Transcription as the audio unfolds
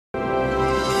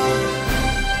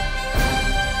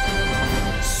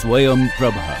Swayam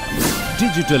Prabha.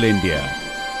 Digital India.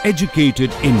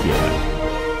 Educated India.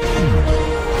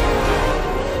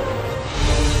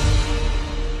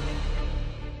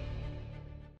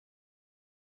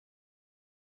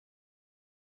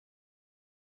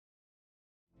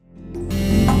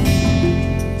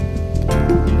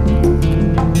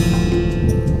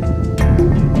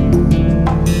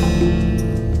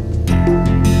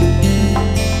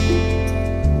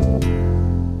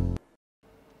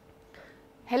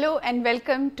 Hello and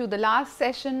welcome to the last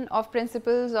session of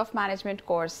Principles of Management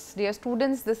course. Dear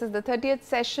students, this is the 30th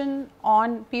session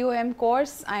on POM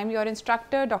course. I am your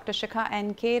instructor Dr. Shikha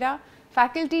N. Kera,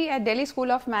 faculty at Delhi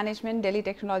School of Management, Delhi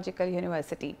Technological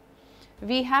University.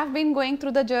 We have been going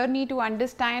through the journey to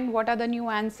understand what are the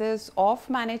nuances of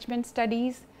management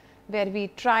studies, where we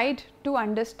tried to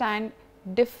understand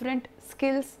different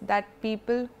skills that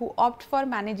people who opt for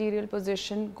managerial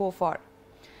position go for.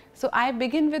 So, I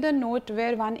begin with a note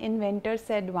where one inventor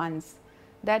said once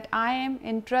that I am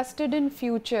interested in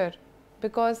future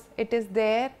because it is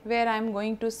there where I am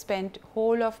going to spend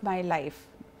whole of my life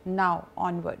now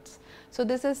onwards. So,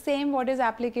 this is same what is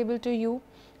applicable to you.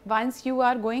 Once you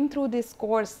are going through this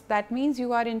course, that means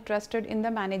you are interested in the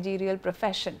managerial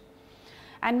profession.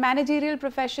 And managerial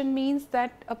profession means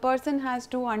that a person has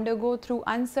to undergo through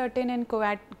uncertain and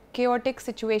chaotic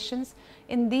situations.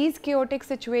 In these chaotic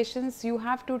situations, you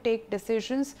have to take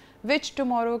decisions which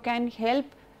tomorrow can help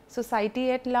society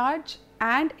at large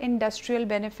and industrial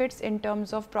benefits in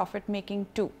terms of profit making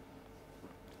too.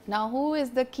 Now, who is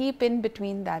the key pin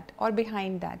between that or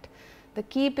behind that? The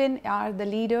key pin are the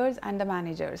leaders and the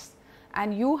managers,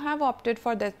 and you have opted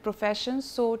for that profession.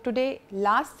 So, today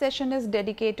last session is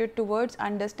dedicated towards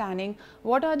understanding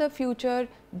what are the future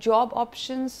job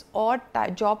options or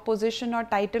job position or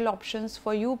title options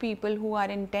for you people who are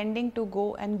intending to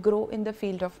go and grow in the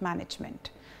field of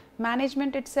management.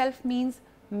 Management itself means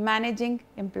managing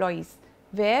employees,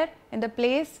 where in the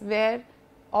place where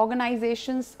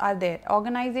organizations are there.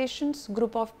 Organizations,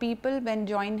 group of people when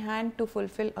join hand to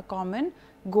fulfill a common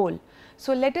goal.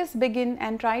 So, let us begin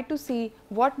and try to see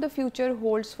what the future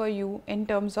holds for you in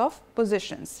terms of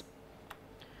positions.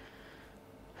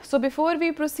 So, before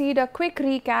we proceed, a quick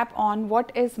recap on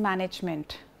what is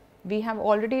management. We have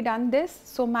already done this.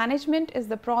 So, management is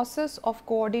the process of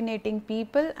coordinating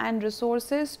people and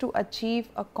resources to achieve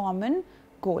a common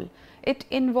goal. It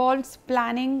involves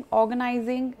planning,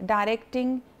 organizing,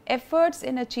 directing efforts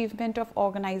in achievement of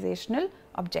organizational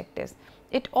objectives.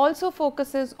 It also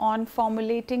focuses on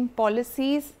formulating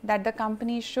policies that the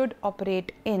company should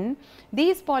operate in.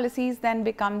 These policies then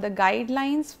become the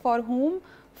guidelines for whom?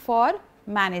 For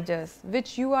managers,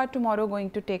 which you are tomorrow going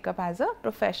to take up as a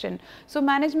profession. So,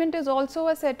 management is also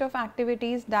a set of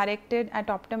activities directed at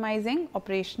optimizing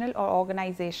operational or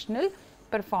organizational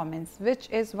performance, which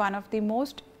is one of the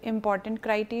most important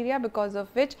criteria because of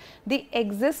which the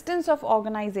existence of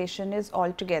organization is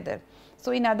altogether.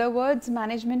 So, in other words,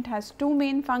 management has two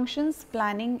main functions,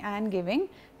 planning and giving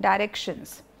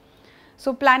directions.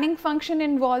 So, planning function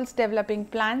involves developing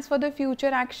plans for the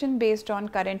future action based on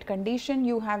current condition.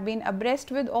 You have been abreast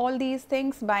with all these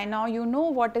things. By now, you know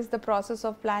what is the process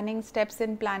of planning, steps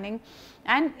in planning,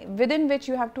 and within which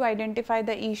you have to identify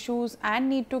the issues and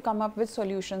need to come up with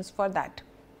solutions for that.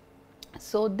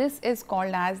 So, this is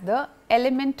called as the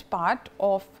element part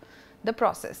of the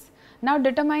process. Now,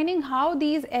 determining how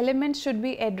these elements should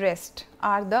be addressed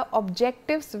are the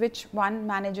objectives which one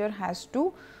manager has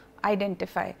to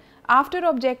identify. After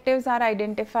objectives are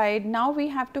identified, now we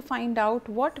have to find out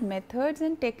what methods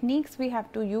and techniques we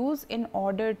have to use in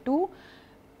order to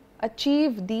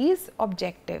achieve these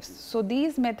objectives. So,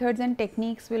 these methods and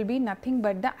techniques will be nothing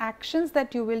but the actions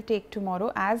that you will take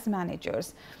tomorrow as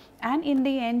managers, and in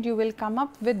the end you will come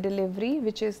up with delivery,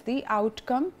 which is the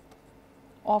outcome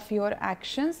of your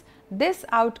actions. This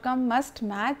outcome must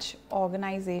match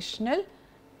organizational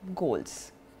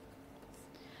goals,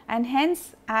 and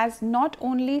hence as not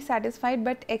only satisfied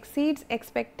but exceeds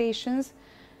expectations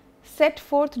set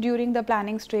forth during the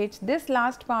planning stage, this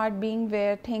last part being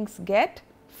where things get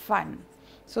fun.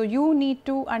 So, you need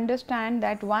to understand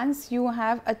that once you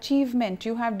have achievement,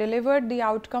 you have delivered the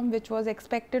outcome which was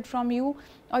expected from you,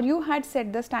 or you had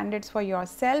set the standards for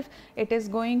yourself, it is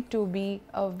going to be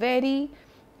a very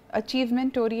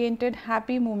achievement oriented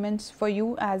happy moments for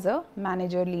you as a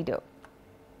manager leader.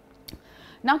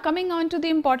 Now, coming on to the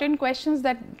important question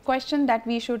that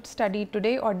we should study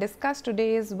today or discuss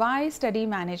today is why study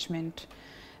management.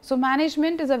 So,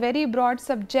 management is a very broad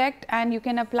subject and you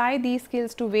can apply these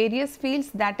skills to various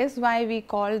fields. That is why we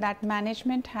call that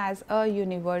management has a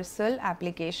universal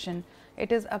application.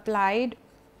 It is applied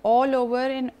all over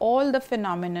in all the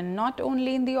phenomenon, not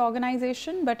only in the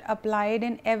organization but applied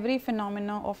in every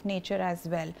phenomena of nature as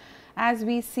well. As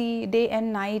we see day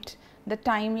and night, the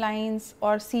timelines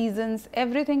or seasons,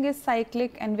 everything is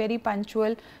cyclic and very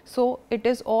punctual. So, it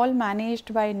is all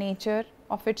managed by nature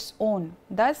of its own.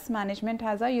 Thus, management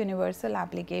has a universal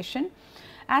application.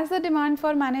 As the demand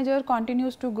for manager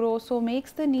continues to grow, so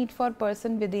makes the need for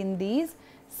person within these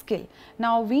skill.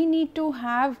 Now, we need to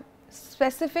have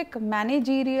specific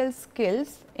managerial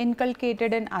skills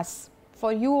inculcated in us.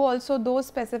 For you also those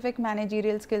specific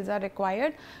managerial skills are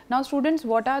required. Now, students,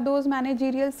 what are those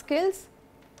managerial skills?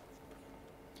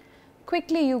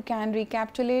 Quickly you can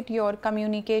recapitulate your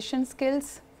communication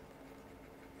skills,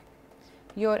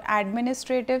 your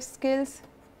administrative skills,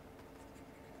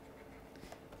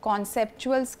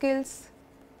 conceptual skills,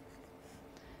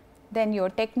 then your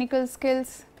technical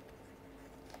skills,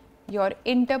 your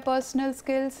interpersonal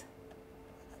skills.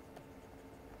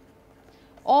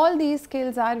 All these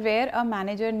skills are where a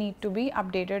manager need to be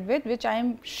updated with, which I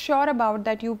am sure about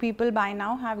that you people by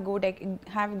now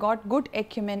have got good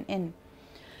acumen in.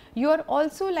 You are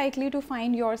also likely to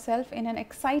find yourself in an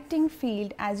exciting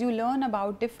field as you learn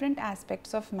about different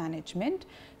aspects of management,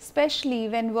 especially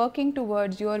when working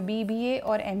towards your BBA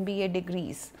or MBA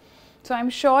degrees. So, I am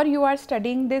sure you are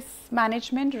studying this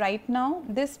management right now.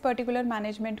 This particular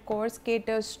management course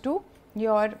caters to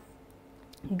your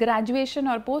graduation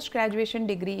or post graduation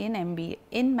degree in MBA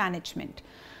in management.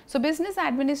 So, business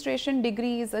administration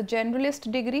degree is a generalist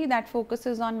degree that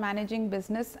focuses on managing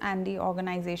business and the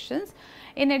organizations.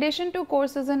 In addition to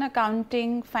courses in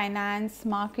accounting, finance,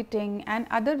 marketing and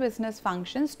other business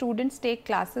functions, students take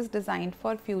classes designed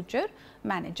for future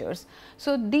managers.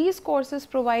 So, these courses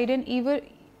provide an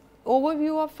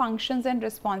overview of functions and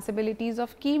responsibilities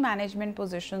of key management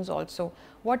positions also.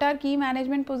 What are key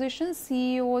management positions?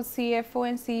 CEOs, CFO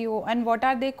and CEO, and what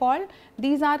are they called?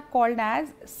 These are called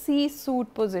as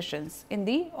C-suite positions in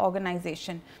the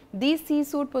organization. These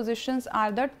C-suite positions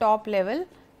are the top level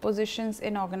positions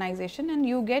in organization, and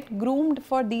you get groomed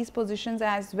for these positions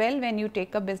as well when you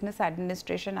take a business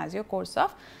administration as your course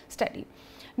of study.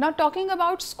 Now, talking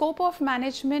about scope of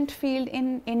management field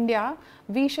in India,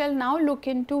 we shall now look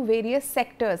into various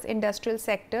sectors, industrial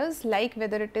sectors, like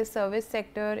whether it is service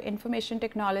sector, information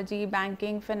technology,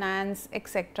 banking, finance,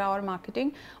 etc. or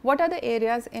marketing. What are the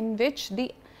areas in which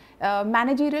the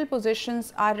managerial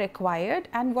positions are required,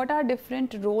 and what are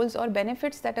different roles or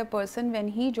benefits that a person when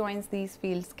he joins these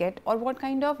fields get, or what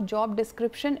kind of job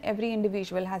description every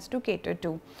individual has to cater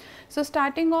to. So,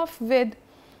 starting off with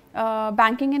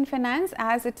banking and finance,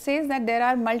 as it says that there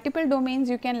are multiple domains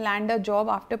you can land a job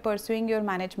after pursuing your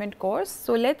management course.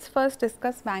 So, let us first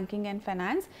discuss banking and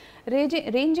finance,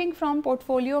 ranging from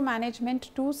portfolio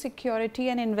management to security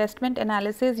and investment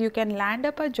analysis. You can land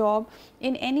up a job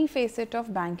in any facet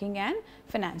of banking and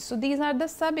finance. So, these are the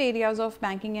sub areas of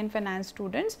banking and finance,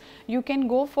 students. You can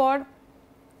go for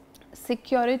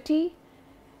security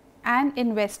and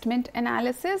investment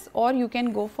analysis, or you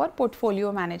can go for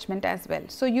portfolio management as well.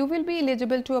 So, you will be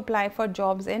eligible to apply for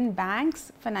jobs in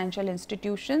banks, financial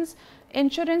institutions,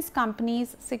 insurance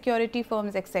companies, security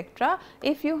firms, etc.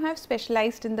 if you have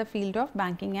specialized in the field of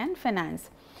banking and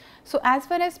finance. So, as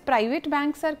far as private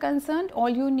banks are concerned, all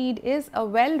you need is a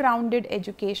well-rounded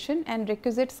education and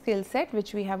requisite skill set,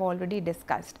 which we have already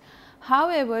discussed.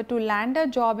 However, to land a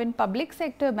job in public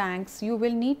sector banks, you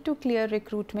will need to clear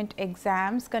recruitment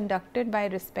exams conducted by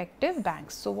respective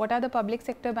banks. So, what are the public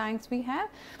sector banks we have?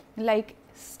 Like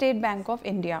State Bank of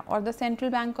India or the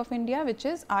Central Bank of India, which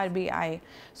is RBI.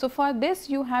 So, for this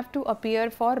you have to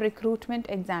appear for recruitment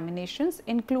examinations,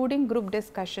 including group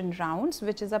discussion rounds,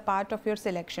 which is a part of your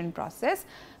selection process,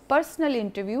 personal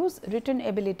interviews, written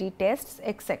ability tests,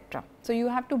 etc. So, you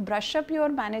have to brush up your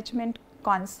management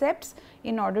concepts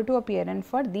in order to appear in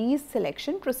for these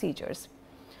selection procedures.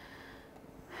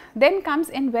 Then comes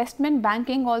investment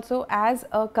banking also as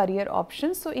a career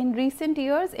option. So, in recent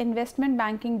years, investment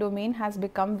banking domain has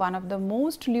become one of the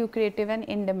most lucrative and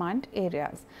in demand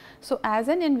areas. So, as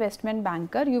an investment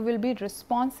banker, you will be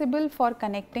responsible for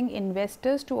connecting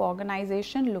investors to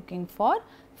organization looking for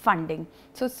funding.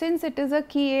 So, since it is a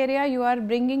key area, you are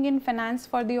bringing in finance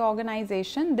for the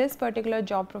organization, this particular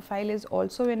job profile is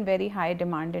also in very high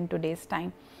demand in today's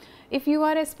time. If you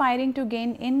are aspiring to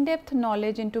gain in-depth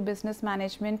knowledge into business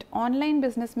management, online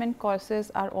businessman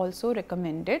courses are also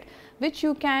recommended, which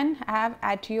you can have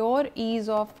at your ease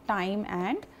of time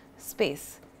and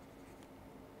space.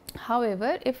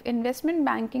 However, if investment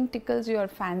banking tickles your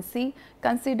fancy,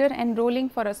 consider enrolling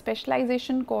for a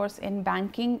specialization course in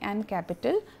banking and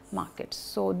capital markets.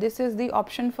 So, this is the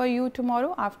option for you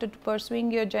tomorrow. After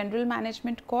pursuing your general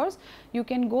management course, you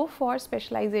can go for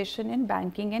specialization in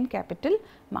banking and capital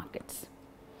markets.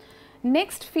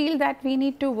 Next field that we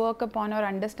need to work upon or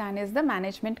understand is the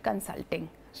management consulting.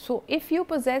 So, if you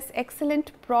possess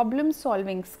excellent problem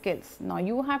solving skills, now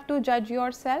you have to judge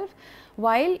yourself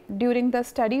while during the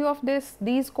study of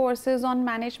these courses on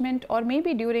management, or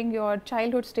maybe during your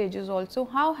childhood stages also,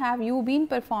 how have you been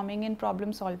performing in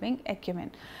problem solving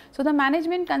acumen. So, the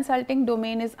management consulting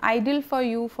domain is ideal for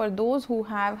you for those who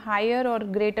have higher or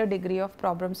greater degree of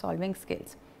problem solving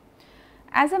skills.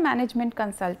 As a management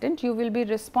consultant, you will be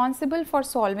responsible for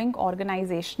solving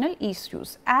organizational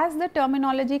issues. As the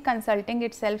terminology consulting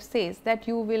itself says, that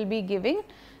you will be giving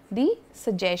the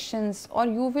suggestions, or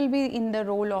you will be in the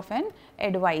role of an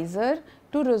advisor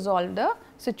to resolve the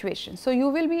situation. So, you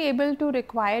will be able to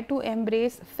require to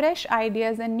embrace fresh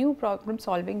ideas and new problem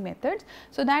solving methods.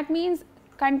 So, that means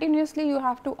continuously you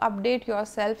have to update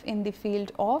yourself in the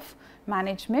field of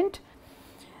management.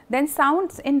 Then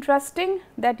sounds interesting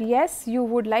that yes, you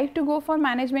would like to go for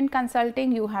management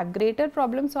consulting, you have greater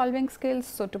problem solving skills.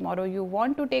 So, tomorrow you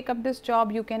want to take up this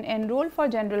job, you can enroll for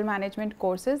general management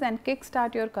courses and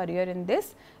kickstart your career in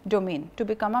this domain to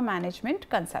become a management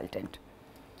consultant.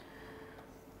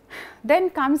 Then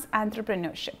comes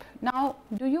entrepreneurship. Now,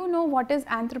 do you know what is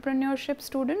entrepreneurship,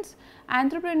 students?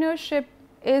 Entrepreneurship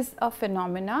is a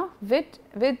phenomena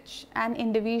which an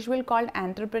individual called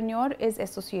entrepreneur is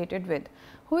associated with.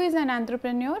 Who is an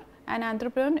entrepreneur? An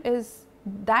entrepreneur is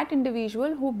that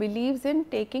individual who believes in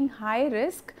taking high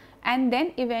risk and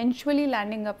then eventually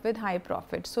landing up with high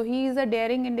profit. So, he is a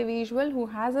daring individual who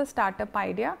has a startup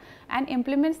idea and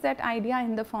implements that idea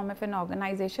in the form of an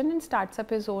organization and starts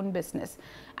up his own business.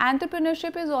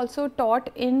 Entrepreneurship is also taught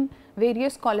in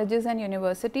various colleges and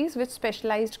universities with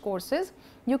specialized courses.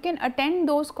 You can attend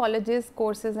those colleges,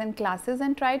 courses and classes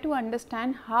and try to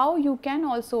understand how you can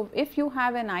also, if you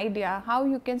have an idea, how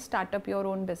you can start up your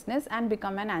own business and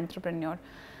become an entrepreneur.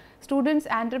 Students,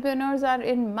 entrepreneurs are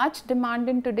in much demand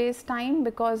in today's time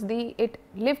because it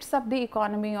lifts up the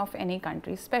economy of any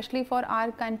country, especially for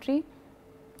our country.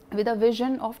 With a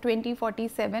vision of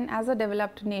 2047 as a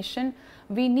developed nation,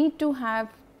 we need to have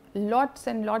lots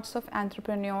and lots of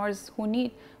entrepreneurs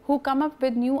who come up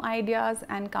with new ideas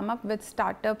and come up with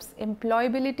startups.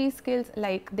 Employability skills,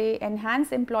 like they enhance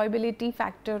employability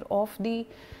factor of the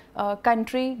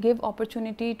country, give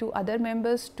opportunity to other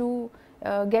members to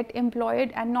get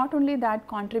employed, and not only that,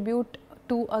 contribute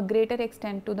to a greater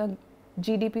extent to the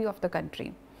GDP of the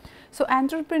country. So,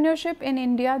 entrepreneurship in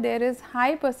India, there is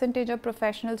high percentage of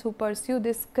professionals who pursue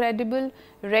this credible,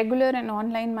 regular and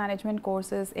online management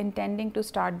courses intending to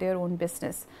start their own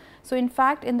business. So, in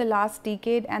fact, in the last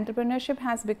decade, entrepreneurship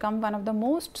has become one of the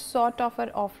most sought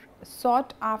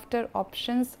after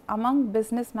options among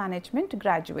business management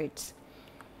graduates.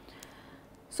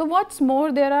 So, what's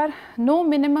more, there are no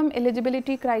minimum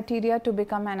eligibility criteria to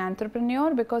become an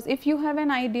entrepreneur, because if you have an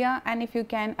idea and if you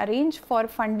can arrange for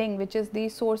funding, which is the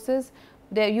sources,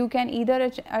 there you can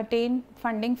either attain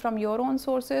funding from your own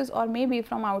sources or maybe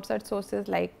from outside sources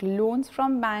like loans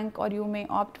from bank, or you may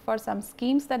opt for some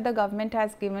schemes that the government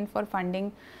has given for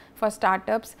funding for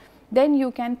startups. Then you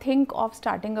can think of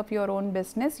starting up your own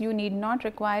business. You need not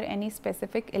require any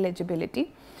specific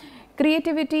eligibility.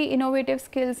 Creativity, innovative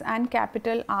skills and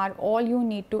capital are all you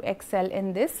need to excel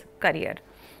in this career.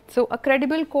 So, a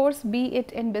credible course, be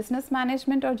it in business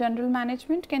management or general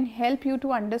management, can help you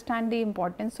to understand the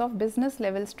importance of business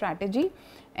level strategy,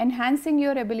 enhancing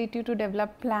your ability to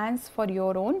develop plans for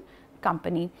your own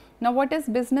company. Now, what is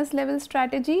business level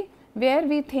strategy? Where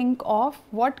we think of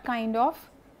what kind of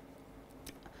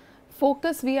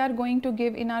focus we are going to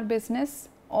give in our business,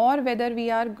 or whether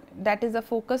that is a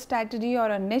focus strategy or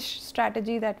a niche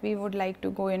strategy that we would like to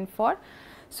go in for.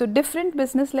 So, different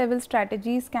business level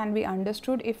strategies can be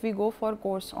understood if we go for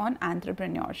course on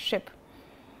entrepreneurship.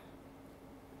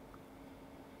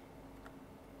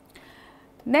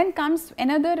 Then comes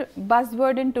another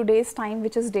buzzword in today's time,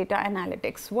 which is data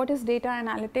analytics. What is data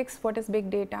analytics? What is big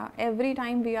data? Every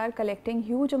time we are collecting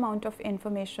huge amount of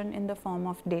information in the form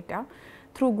of data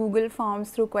through Google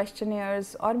Forms, through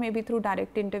questionnaires, or maybe through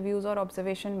direct interviews or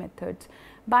observation methods.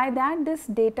 By that, this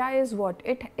data is what?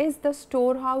 It is the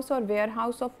storehouse or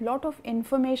warehouse of lot of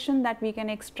information that we can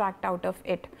extract out of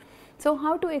it. So,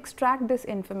 how to extract this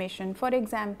information? For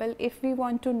example, if we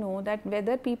want to know that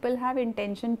whether people have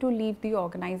intention to leave the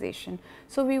organization,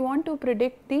 so we want to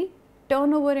predict the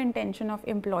turnover intention of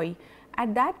employee,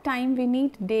 At that time, we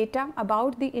need data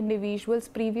about the individual's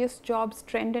previous jobs,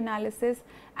 trend analysis,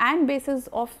 and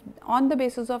on the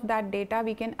basis of that data,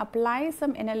 we can apply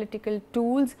some analytical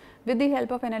tools. With the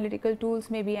help of analytical tools,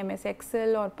 maybe MS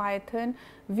Excel or Python,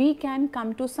 we can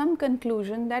come to some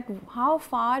conclusion that how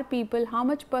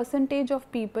much percentage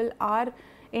of people are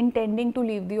intending to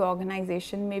leave the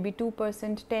organization, maybe 2%,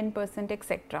 10%,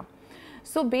 etc.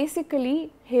 So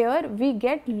basically here we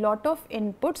get lot of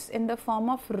inputs in the form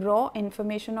of raw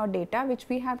information or data, which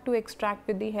we have to extract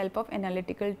with the help of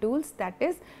analytical tools, that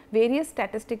is various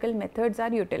statistical methods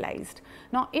are utilized.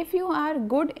 Now if you are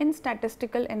good in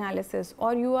statistical analysis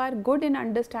or you are good in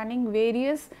understanding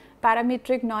various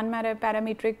parametric,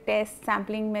 non-parametric tests,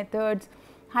 sampling methods,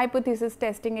 hypothesis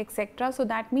testing, etc. So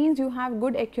that means you have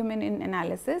good acumen in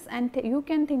analysis and you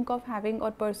can think of having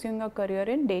or pursuing a career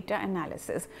in data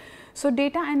analysis. So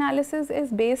data analysis is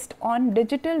based on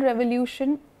digital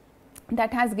revolution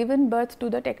that has given birth to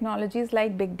the technologies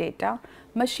like big data,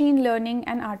 machine learning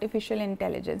and artificial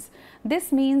intelligence.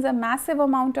 This means a massive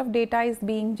amount of data is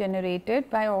being generated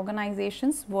by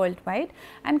organizations worldwide,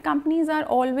 and companies are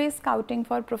always scouting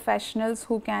for professionals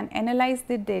who can analyze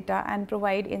the data and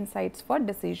provide insights for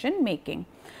decision making.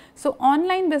 So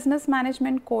online business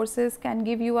management courses can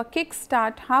give you a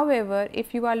kickstart. However,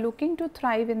 if you are looking to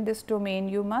thrive in this domain,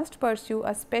 you must pursue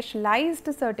a specialized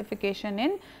certification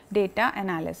in data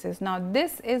analysis. Now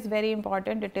this is very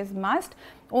important, it is must.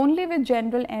 Only with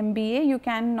general MBA you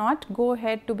cannot go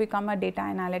ahead to become a data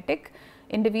analytic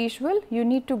individual, you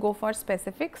need to go for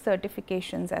specific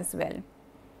certifications as well.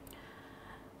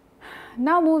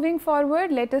 Now moving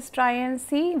forward, let us try and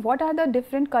see what are the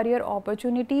different career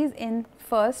opportunities in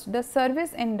first the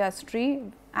service industry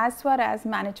as far as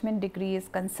management degree is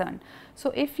concerned.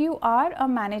 So if you are a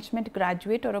management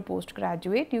graduate or a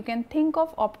postgraduate, you can think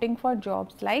of opting for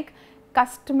jobs like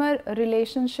customer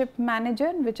relationship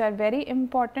manager, which are very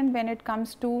important when it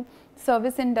comes to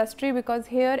service industry, because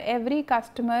here every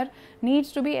customer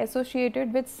needs to be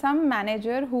associated with some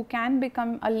manager who can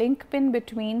become a link pin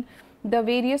between the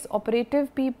various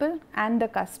operative people and the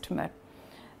customer.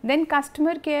 Then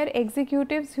customer care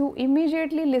executives who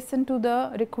immediately listen to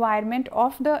the requirement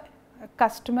of the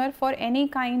customer for any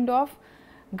kind of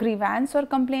grievance or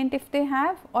complaint if they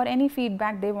have, or any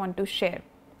feedback they want to share.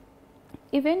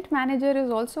 Event manager is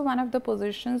also one of the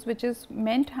positions which is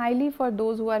meant highly for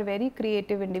those who are very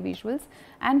creative individuals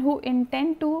and who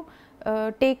intend to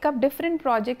take up different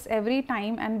projects every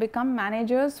time and become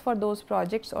managers for those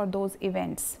projects or those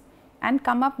events and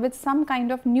come up with some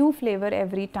kind of new flavor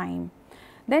every time.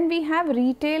 Then we have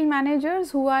retail managers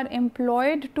who are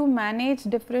employed to manage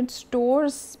different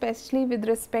stores, especially with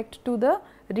respect to the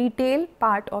retail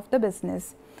part of the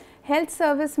business. Health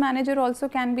service manager also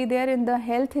can be there in the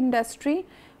health industry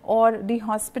or the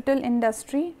hospital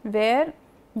industry, where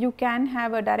you can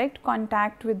have a direct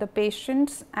contact with the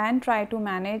patients and try to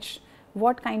manage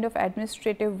what kind of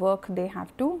administrative work they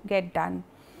have to get done.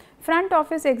 Front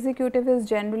office executive is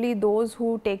generally those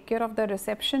who take care of the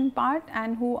reception part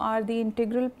and who are the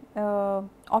integral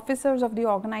officers of the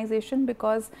organization,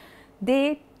 because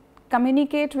they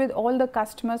communicate with all the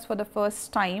customers for the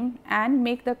first time and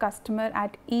make the customer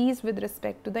at ease with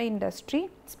respect to the industry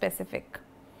specific.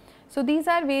 So these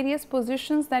are various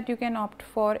positions that you can opt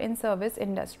for in service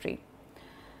industry.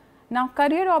 Now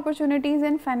career opportunities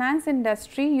in finance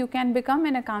industry, you can become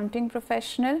an accounting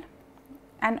professional,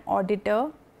 an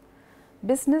auditor,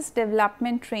 business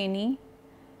development trainee,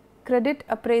 credit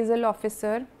appraisal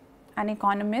officer, an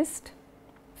economist,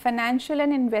 financial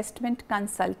and investment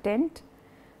consultant,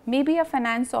 maybe a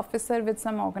finance officer with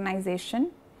some organization,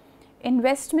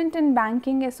 investment and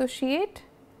banking associate,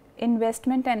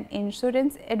 investment and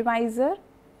insurance advisor,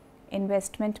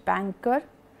 investment banker,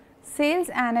 sales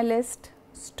analyst,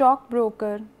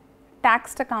 stockbroker,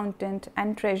 tax accountant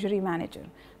and treasury manager.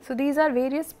 So these are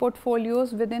various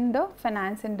portfolios within the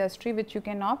finance industry which you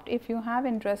can opt if you have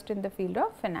interest in the field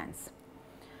of finance.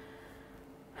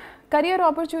 Career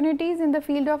opportunities in the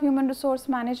field of human resource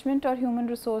management or human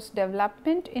resource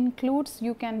development includes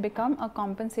you can become a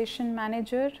compensation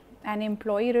manager, an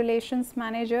employee relations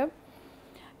manager,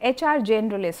 HR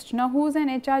generalist. Now who is an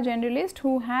HR generalist?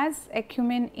 Who has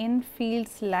acumen in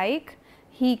fields like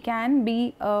he can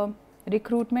be a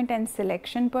recruitment and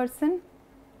selection person,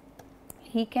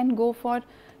 he can go for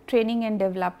training and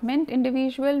development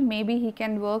individual, maybe he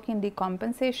can work in the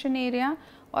compensation area,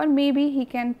 or maybe he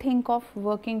can think of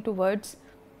working towards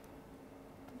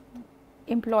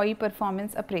employee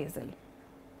performance appraisal.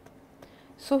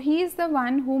 So, he is the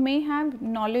one who may have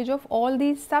knowledge of all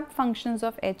these sub functions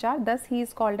of HR, thus he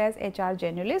is called as HR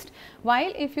generalist.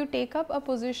 While if you take up a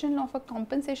position of a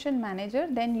compensation manager,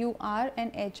 then you are an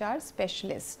HR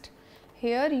specialist.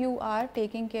 Here you are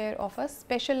taking care of a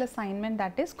special assignment,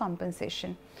 that is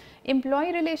compensation.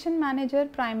 Employee relation manager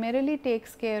primarily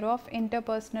takes care of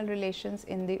interpersonal relations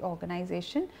in the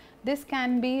organization. This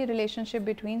can be relationship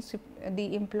between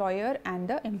the employer and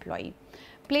the employee.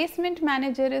 Placement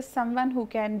manager is someone who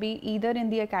can be either in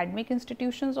the academic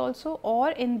institutions also or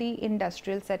in the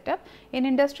industrial setup. In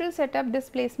industrial setup, this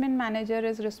placement manager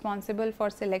is responsible for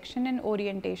selection and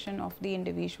orientation of the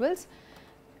individuals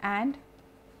and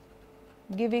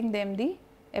giving them the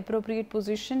appropriate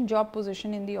position, job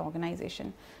position in the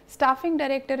organization. Staffing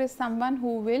director is someone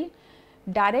who will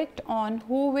direct on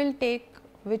who will take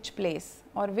which place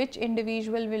or which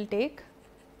individual will take,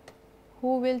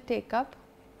 who will take up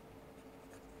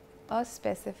a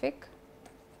specific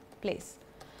place.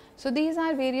 So, these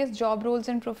are various job roles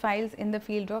and profiles in the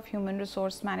field of human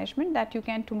resource management that you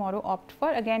can tomorrow opt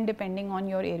for, again depending on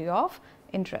your area of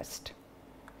interest.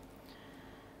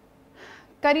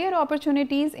 Career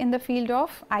opportunities in the field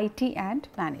of IT and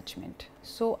management.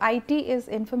 So, IT is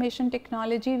information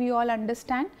technology, we all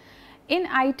understand. In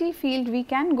IT field, we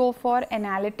can go for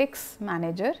analytics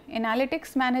manager.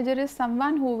 Analytics manager is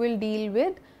someone who will deal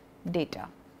with data.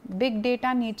 Big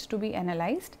data needs to be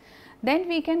analyzed. Then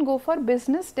we can go for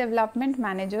business development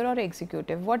manager or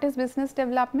executive. What is business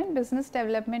development? Business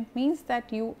development means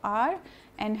that you are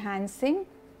enhancing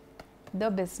the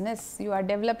business. You are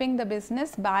developing the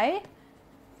business by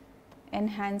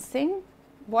enhancing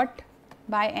what?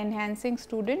 By enhancing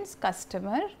students'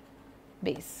 customer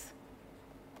base.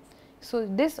 So,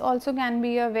 this also can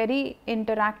be a very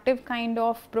interactive kind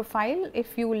of profile.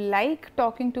 If you like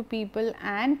talking to people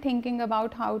and thinking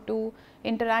about how to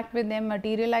interact with them,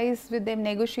 materialize with them,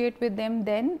 negotiate with them,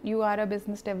 then you are a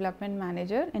business development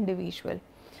manager individual.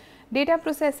 Data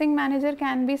processing manager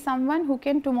can be someone who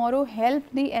can tomorrow help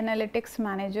the analytics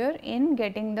manager in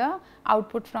getting the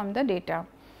output from the data.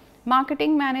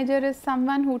 Marketing manager is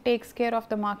someone who takes care of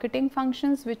the marketing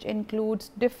functions, which includes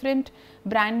different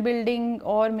brand building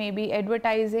or maybe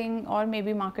advertising or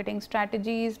maybe marketing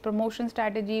strategies, promotion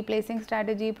strategy, placing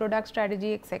strategy, product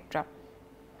strategy, etc.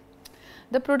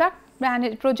 The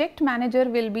project manager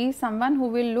will be someone who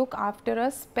will look after a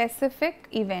specific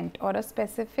event or a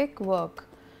specific work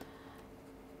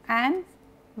and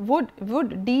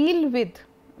would deal with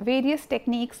various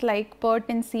techniques like PERT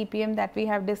and CPM that we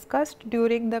have discussed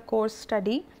during the course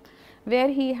study, where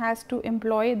he has to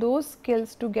employ those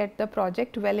skills to get the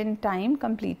project well in time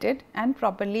completed and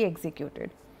properly executed.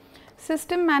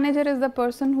 System manager is the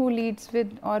person who leads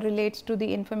with or relates to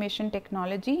the information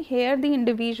technology. Here the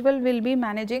individual will be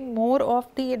managing more of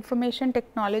the information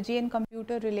technology and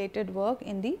computer related work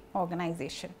in the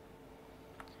organization.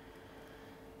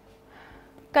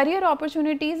 Career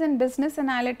opportunities in business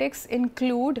analytics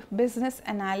include business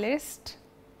analyst,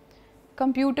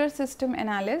 computer system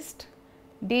analyst,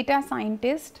 data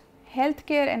scientist,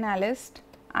 healthcare analyst,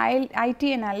 IT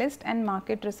analyst and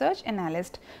market research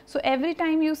analyst. So, every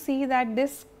time you see that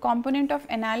this component of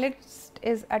analyst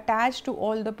is attached to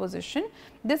all the position,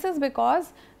 this is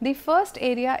because the first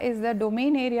area is the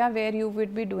domain area where you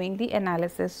would be doing the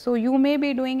analysis. So, you may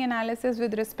be doing analysis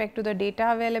with respect to the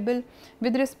data available,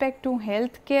 with respect to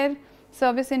healthcare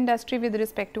service industry, with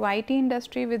respect to IT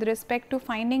industry, with respect to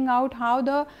finding out how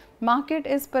the market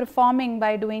is performing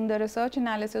by doing the research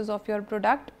analysis of your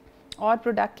product or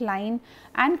product line,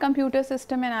 and computer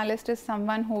system analyst is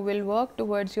someone who will work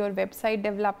towards your website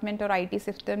development or IT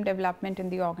system development in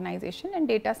the organization, and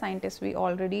data scientist we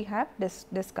already have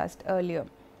discussed earlier.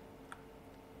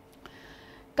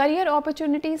 Career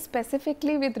opportunities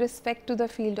specifically with respect to the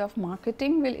field of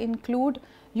marketing will include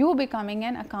you becoming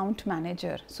an account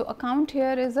manager. So, account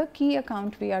here is a key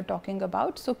account we are talking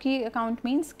about. So, key account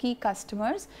means key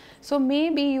customers. So,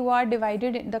 maybe you are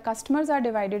divided, the customers are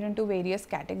divided into various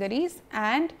categories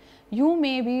and you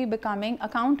may be becoming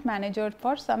account manager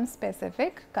for some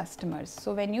specific customers.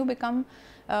 So, when you become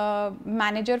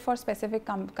manager for specific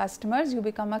customers, you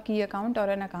become a key account or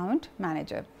an account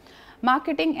manager.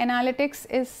 Marketing analytics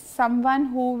is someone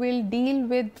who will deal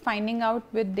with finding out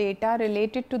with data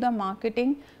related to the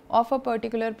marketing of a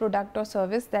particular product or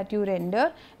service that you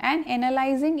render and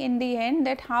analyzing in the end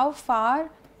that how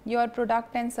far your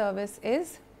product and service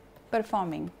is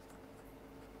performing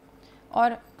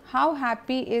or how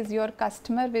happy is your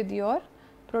customer with your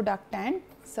product and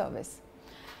service.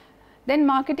 Then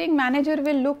marketing manager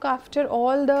will look after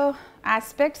all the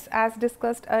aspects as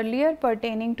discussed earlier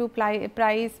pertaining to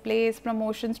price, place,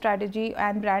 promotion strategy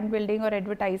and brand building or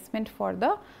advertisement for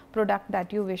the product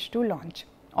that you wish to launch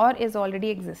or is already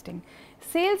existing.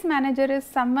 Sales manager is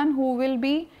someone who will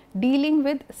be dealing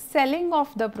with selling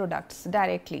of the products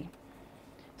directly.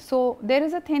 So, there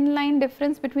is a thin line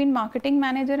difference between marketing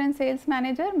manager and sales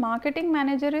manager. Marketing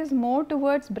manager is more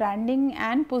towards branding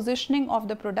and positioning of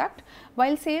the product,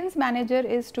 while sales manager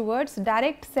is towards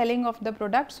direct selling of the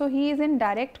product. So, he is in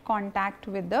direct contact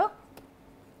with the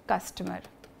customer.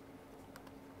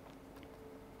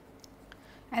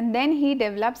 And then he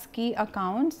develops key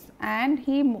accounts and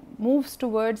he moves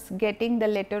towards getting the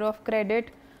letter of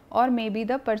credit or maybe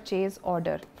the purchase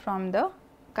order from the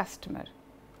customer.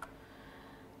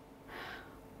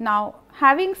 Now,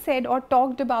 having said or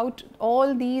talked about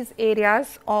all these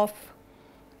areas of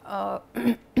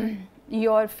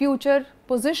your future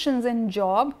positions in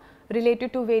job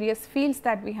related to various fields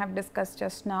that we have discussed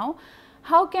just now,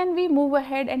 how can we move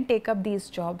ahead and take up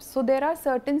these jobs? So, there are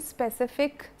certain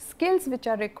specific skills which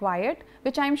are required,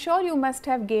 which I am sure you must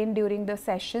have gained during the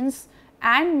sessions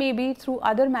and maybe through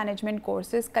other management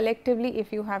courses collectively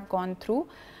if you have gone through.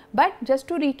 But just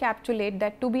to recapitulate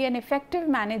that to be an effective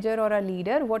manager or a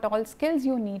leader, what all skills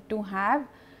you need to have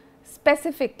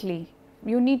specifically,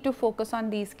 you need to focus on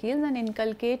these skills and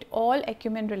inculcate all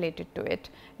acumen related to it.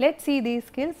 Let us see these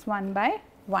skills one by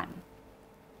one.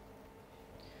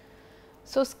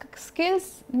 So,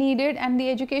 skills needed and the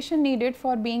education needed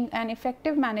for being an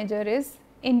effective manager is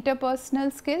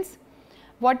interpersonal skills.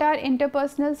 What are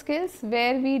interpersonal skills?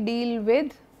 Where we deal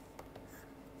with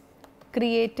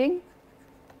creating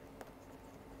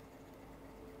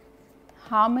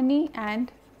harmony and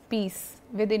peace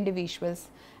with individuals,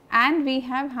 and we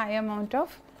have high amount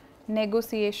of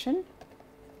negotiation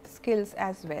skills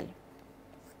as well.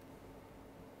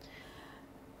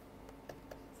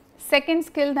 Second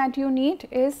skill that you need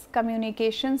is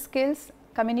communication skills,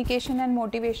 communication and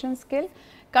motivation skill.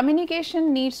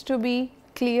 Communication needs to be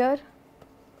clear,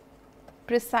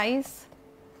 precise,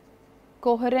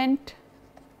 coherent,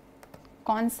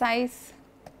 concise,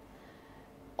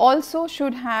 also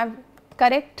should have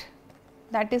correct,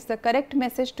 that is the correct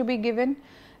message to be given.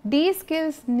 These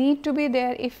skills need to be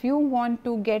there if you want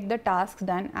to get the tasks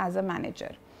done as a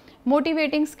manager.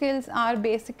 Motivating skills are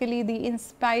basically the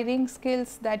inspiring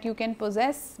skills that you can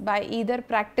possess by either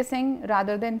practicing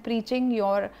rather than preaching.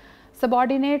 Your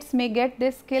subordinates may get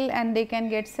this skill and they can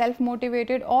get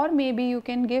self-motivated, or maybe you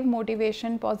can give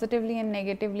motivation positively and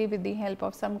negatively with the help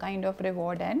of some kind of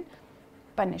reward and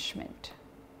punishment.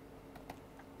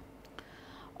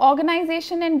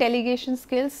 Organization and delegation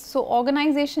skills. So,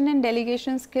 organization and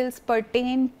delegation skills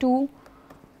pertain to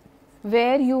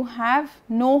where you have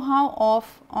know-how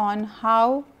on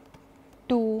how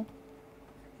to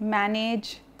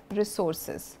manage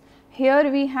resources.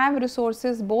 Here we have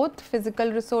resources, both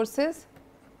physical resources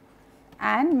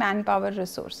and manpower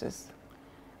resources.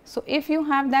 So, if you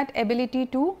have that ability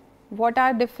to, what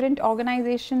are different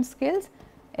organization skills?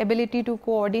 Ability to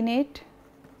coordinate,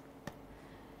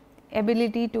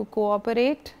 ability to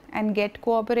cooperate and get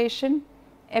cooperation,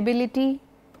 ability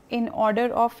in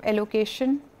order of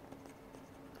allocation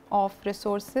of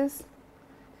resources,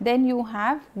 then you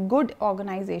have good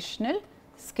organizational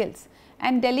skills.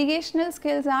 And delegational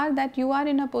skills are that you are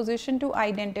in a position to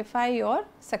identify your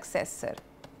successor.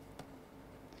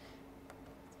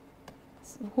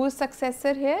 Whose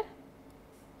successor here?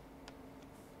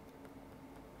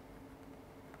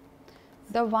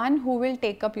 The one who will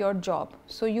take up your job.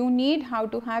 So, you need how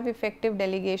to have effective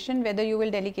delegation, whether you will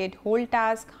delegate whole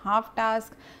task, half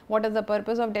task, what is the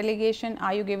purpose of delegation,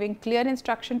 are you giving clear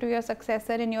instruction to your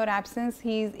successor in your absence,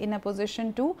 he is in a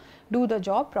position to do the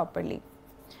job properly.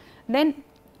 Then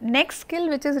next skill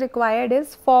which is required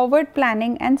is forward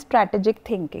planning and strategic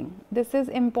thinking. This is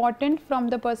important from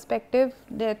the perspective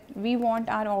that we want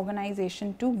our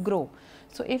organization to grow.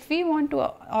 So, if we want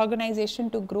our organization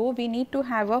to grow, we need to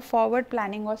have a forward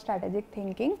planning or strategic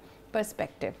thinking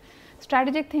perspective.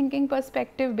 Strategic thinking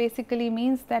perspective basically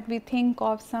means that we think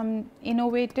of some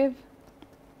innovative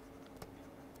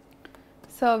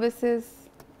services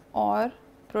or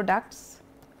products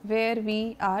where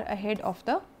we are ahead of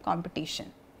the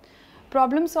competition.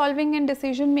 Problem solving and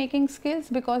decision making skills,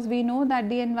 because we know that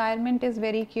the environment is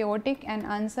very chaotic and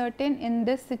uncertain. In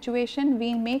this situation,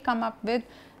 we may come up with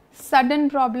sudden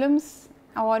problems,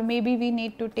 or maybe we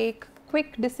need to take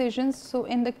quick decisions. So,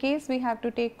 in the case we have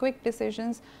to take quick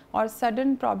decisions or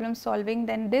sudden problem solving,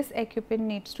 then this equipment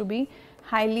needs to be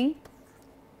highly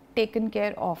taken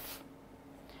care of.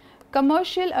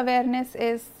 Commercial awareness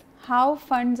is how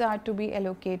funds are to be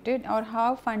allocated or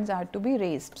how funds are to be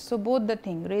raised. So, both the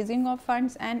thing, raising of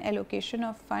funds and allocation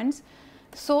of funds,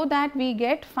 so that we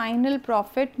get final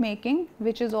profit making,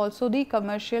 which is also the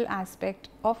commercial aspect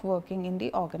of working in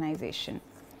the organization.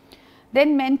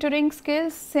 Then mentoring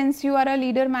skills, since you are a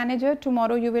leader manager,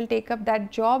 tomorrow you will take up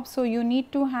that job. So, you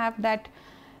need to have that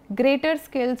greater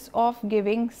skills of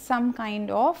giving some kind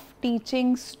of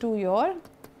teachings to your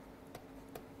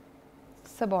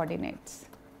subordinates.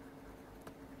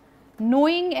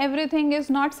 Knowing everything is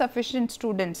not sufficient,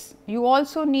 students. You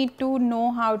also need to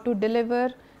know how to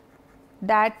deliver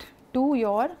that to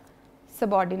your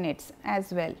subordinates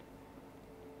as well.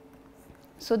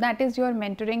 So, that is your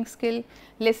mentoring skill,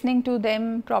 listening to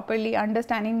them properly,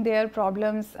 understanding their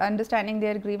problems, understanding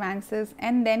their grievances,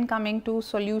 and then coming to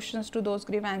solutions to those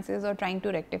grievances or trying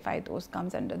to rectify those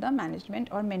comes under the management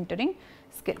or mentoring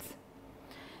skills.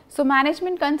 So,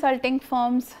 management consulting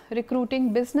firms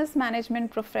recruiting business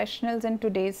management professionals in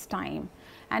today's time,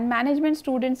 and management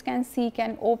students can seek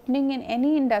an opening in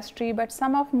any industry, but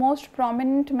some of most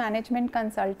prominent management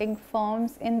consulting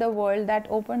firms in the world that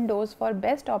open doors for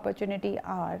best opportunity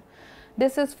are.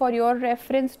 This is for your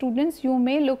reference, students. You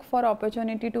may look for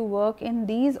opportunity to work in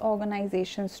these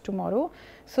organizations tomorrow.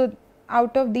 So,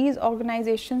 out of these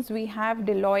organizations we have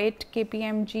Deloitte,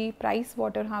 KPMG,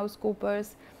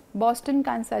 PricewaterhouseCoopers, Boston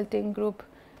Consulting Group,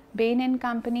 Bain &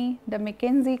 Company, the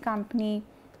McKinsey Company,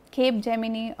 Cape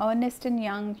Gemini, Ernst &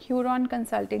 Young, Huron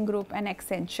Consulting Group and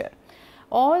Accenture.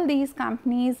 All these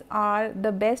companies are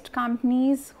the best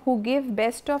companies who give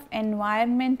best of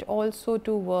environment also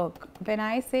to work. When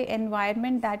I say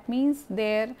environment, that means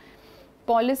their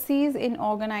policies in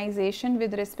organization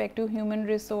with respect to human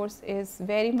resource is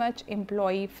very much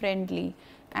employee friendly,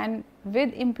 and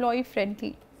with employee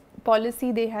friendly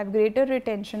policy they have greater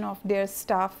retention of their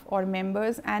staff or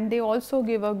members, and they also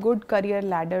give a good career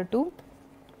ladder to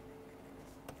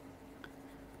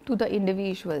the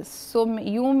individuals. So,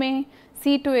 you may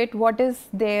see to it what is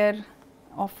there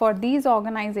for these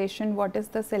organizations, what is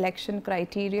the selection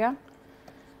criteria.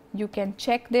 You can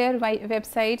check their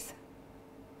websites.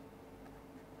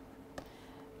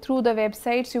 Through the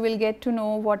websites you will get to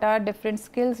know what are different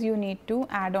skills you need to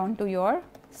add on to your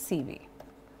CV.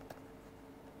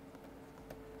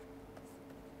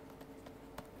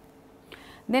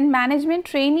 Then management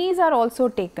trainees are also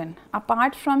taken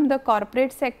apart from the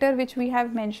corporate sector, which we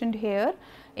have mentioned here.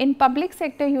 In public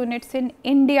sector units in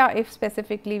India, if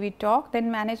specifically we talk, then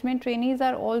management trainees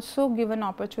are also given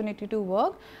opportunity to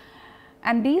work,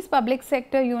 and these public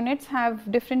sector units have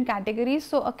different categories.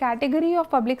 So, a category of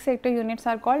public sector units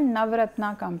are called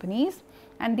Navratna companies,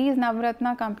 and these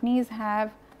Navratna companies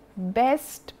have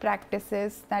best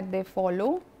practices that they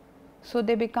follow. So,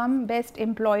 they become best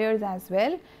employers as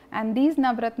well, and these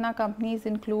Navratna companies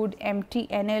include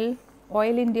MTNL,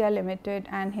 Oil India Limited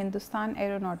and Hindustan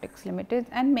Aeronautics Limited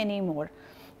and many more.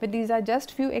 But these are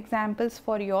just few examples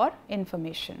for your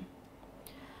information.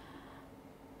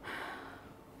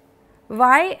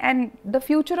 Why and the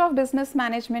future of business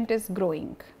management is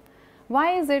growing.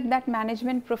 Why is it that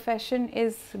management profession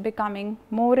is becoming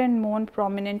more and more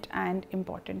prominent and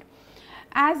important?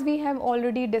 As we have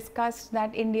already discussed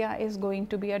that India is going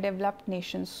to be a developed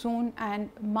nation soon and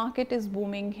market is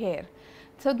booming here.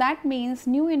 So, that means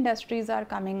new industries are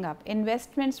coming up,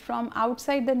 investments from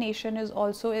outside the nation is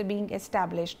also being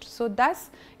established. So, thus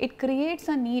it creates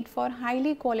a need for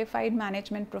highly qualified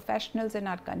management professionals in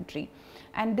our country,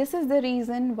 and this is the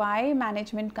reason why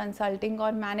management consulting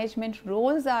or management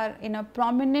roles are in a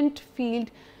prominent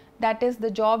field. That is, the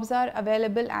jobs are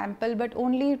available ample, but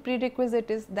only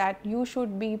prerequisite is that you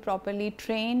should be properly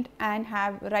trained and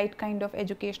have right kind of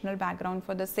educational background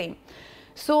for the same.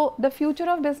 So, the future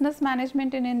of business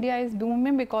management in India is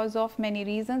booming because of many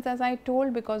reasons, as I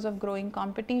told, because of growing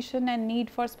competition and need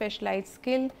for specialized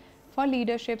skill for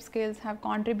leadership skills have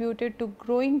contributed to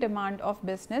growing demand of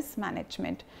business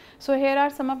management. So, here are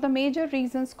some of the major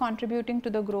reasons contributing to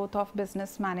the growth of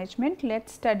business management.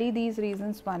 Let's study these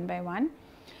reasons one by one.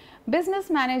 Business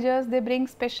managers, they bring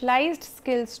specialized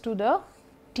skills to the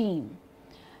team.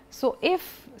 So,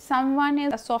 if someone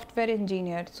is a software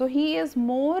engineer, so he is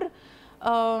more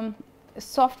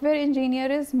software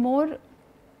engineer is more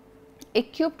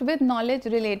equipped with knowledge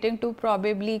relating to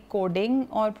probably coding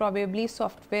or probably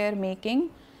software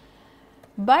making,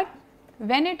 but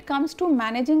when it comes to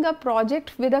managing a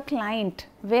project with a client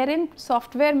wherein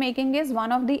software making is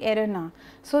one of the arena,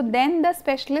 so then the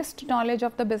specialist knowledge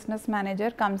of the business manager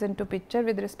comes into picture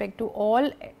with respect to all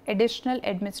additional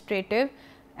administrative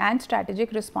and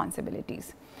strategic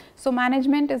responsibilities. So,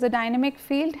 management is a dynamic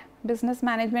field. Business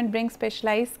management brings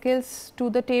specialized skills to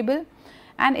the table,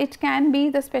 and it can be,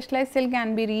 the specialized skill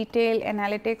can be retail,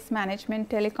 analytics management,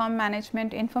 telecom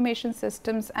management, information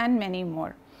systems and many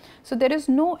more. So, there is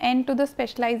no end to the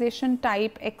specialization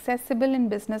type accessible in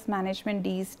business management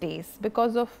these days,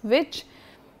 because of which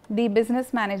the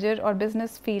business manager or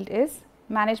business field is,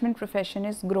 management profession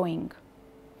is growing.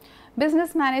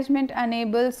 Business management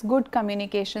enables good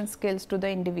communication skills to the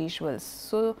individuals.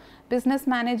 So, business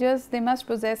managers, they must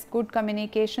possess good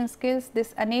communication skills.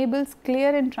 This enables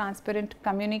clear and transparent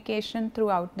communication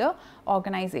throughout the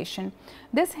organization.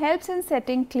 This helps in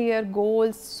setting clear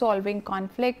goals, solving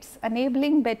conflicts,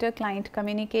 enabling better client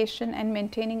communication and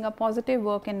maintaining a positive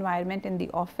work environment in the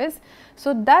office.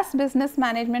 So, thus business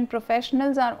management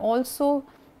professionals are also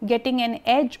getting an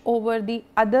edge over the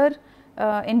other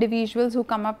individuals who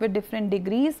come up with different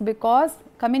degrees, because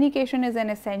communication is an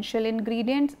essential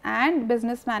ingredient and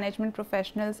business management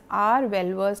professionals are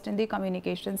well versed in the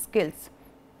communication skills.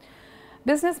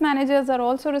 Business managers are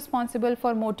also responsible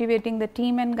for motivating the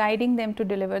team and guiding them to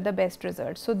deliver the best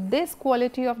results. So, this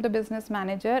quality of the business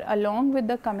manager along with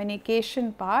the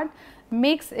communication part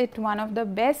makes it one of the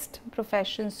best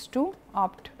professions to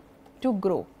opt to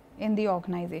grow in the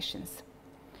organizations.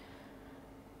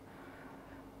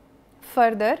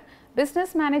 Further,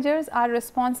 business managers are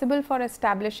responsible for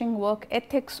establishing work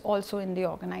ethics also in the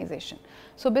organization.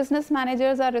 So, business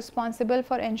managers are responsible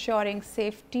for ensuring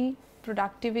safety,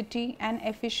 productivity and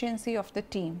efficiency of the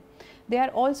team. They are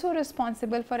also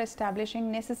responsible for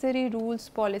establishing necessary rules,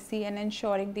 policy and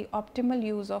ensuring the optimal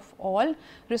use of all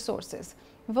resources.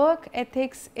 Work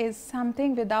ethics is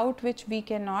something without which we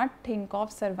cannot think of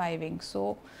surviving.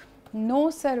 So,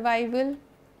 no survival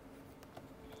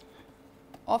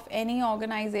of any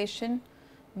organization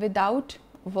without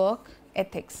work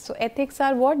ethics. So, ethics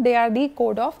are what? They are the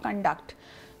code of conduct.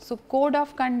 So, code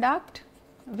of conduct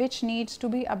which needs to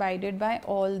be abided by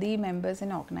all the members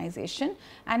in organization,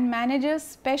 and managers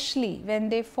especially when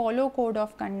they follow code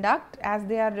of conduct, as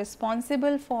they are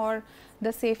responsible for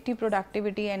the safety,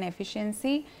 productivity and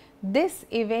efficiency, this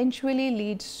eventually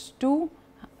leads to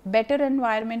better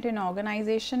environment in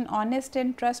organization, honest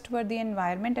and trustworthy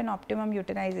environment and optimum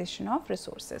utilization of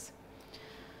resources.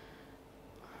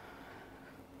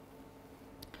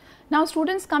 Now,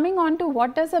 students, coming on to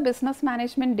what does a business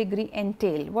management degree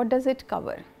entail? What does it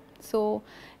cover? So,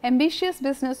 ambitious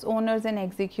business owners and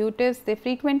executives, they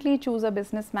frequently choose a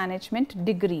business management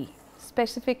degree,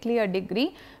 specifically a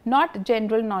degree, not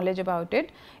general knowledge about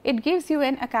it. It gives you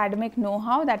an academic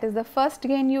know-how, that is the first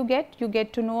gain you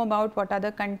get to know about what are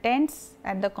the contents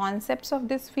and the concepts of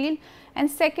this field,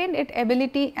 and second,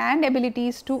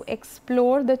 abilities to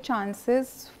explore the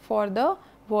chances for the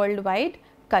worldwide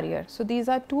career. So, these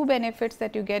are two benefits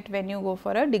that you get when you go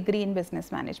for a degree in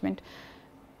business management.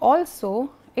 Also,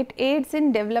 it aids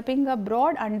in developing a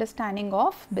broad understanding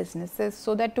of businesses,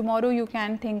 so that tomorrow you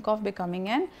can think of becoming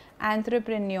an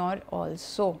entrepreneur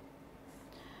also.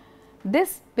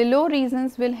 This below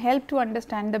reasons will help to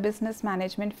understand the business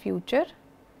management future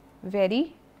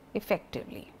very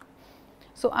effectively.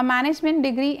 So, a management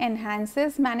degree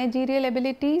enhances managerial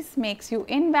abilities, makes you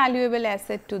invaluable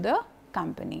asset to the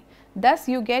company. Thus,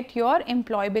 you get your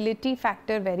employability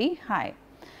factor very high.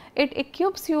 It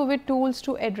equips you with tools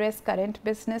to address current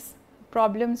business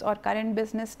problems or current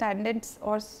business standards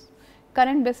or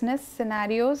current business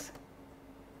scenarios.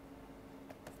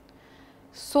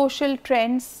 Social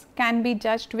trends can be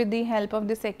judged with the help of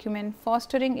this acumen,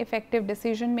 fostering effective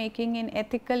decision making in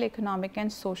ethical, economic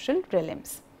and social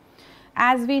realms.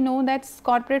 As we know that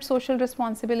corporate social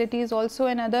responsibility is also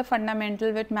another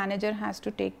fundamental which manager has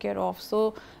to take care of.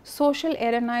 So, social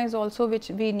arena is also which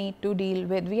we need to deal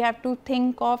with. We have to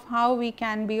think of how we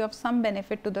can be of some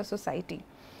benefit to the society.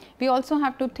 We also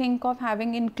have to think of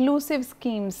having inclusive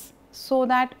schemes, so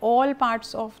that all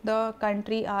parts of the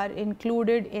country are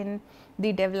included in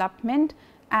the development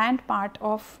and part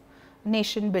of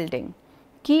nation building.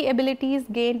 Key abilities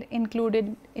gained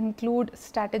include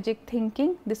strategic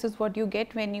thinking. This is what you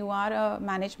get when you are a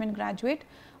management graduate.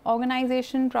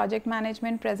 Organization, project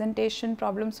management, presentation,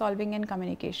 problem solving and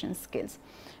communication skills.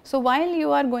 So, while you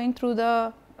are going through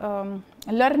the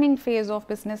learning phase of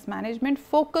business management,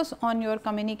 focus on your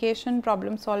communication,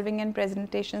 problem solving and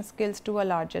presentation skills to a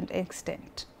larger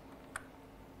extent.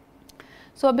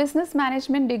 So, a business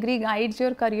management degree guides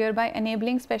your career by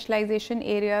enabling specialization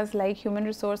areas like human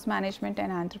resource management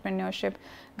and entrepreneurship.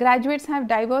 Graduates have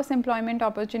diverse employment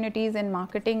opportunities in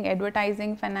marketing,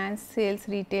 advertising, finance, sales,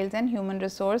 retail and human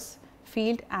resource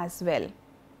field as well.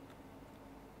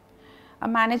 A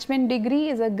management degree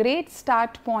is a great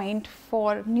start point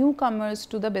for newcomers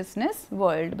to the business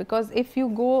world, because if you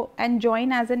go and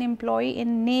join as an employee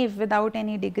in NAVE without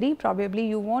any degree, probably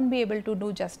you won't be able to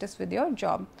do justice with your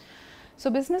job.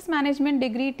 So, business management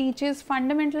degree teaches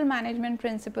fundamental management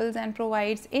principles and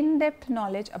provides in-depth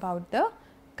knowledge about the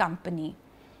company.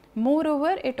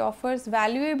 Moreover, it offers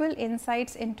valuable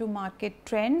insights into market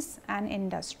trends and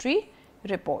industry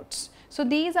reports. So,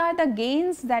 these are the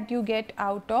gains that you get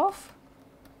out of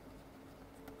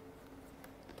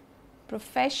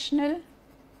professional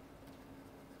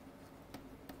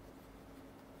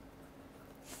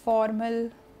formal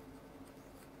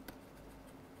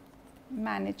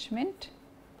management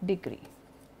degree.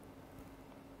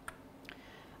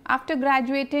 After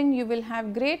graduating, you will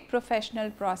have great professional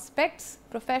prospects.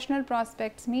 Professional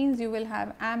prospects means you will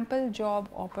have ample job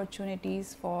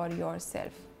opportunities for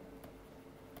yourself,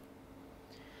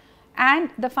 and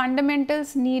the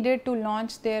fundamentals needed to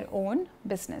launch their own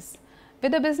business.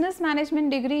 With a business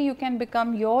management degree, you can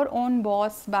become your own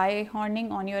boss by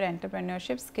honing on your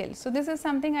entrepreneurship skills. So, this is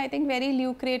something I think very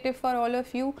lucrative for all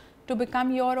of you, to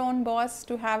become your own boss,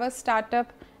 to have a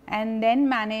startup and then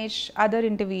manage other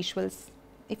individuals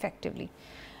effectively.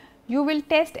 You will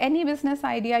test any business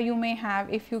idea you may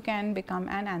have if you can become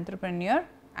an entrepreneur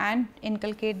and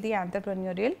inculcate the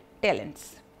entrepreneurial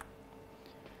talents.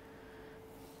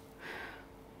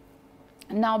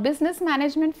 Now, business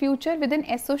management future with an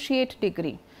associate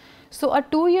degree. So, a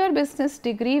 2-year business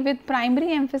degree with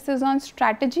primary emphasis on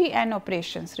strategy and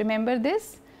operations. Remember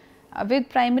this, with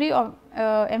primary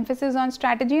emphasis on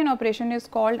strategy and operation is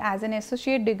called as an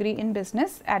associate degree in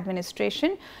business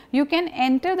administration. You can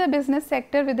enter the business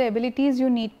sector with the abilities you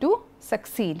need to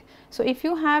succeed. So, if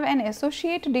you have an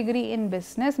associate degree in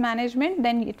business management,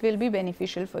 then it will be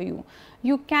beneficial for you.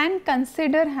 You can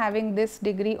consider having this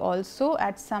degree also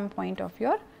at some point of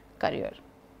your career.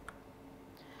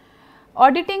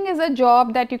 Auditing is a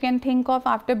job that you can think of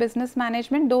after business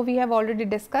management, though we have already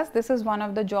discussed this is one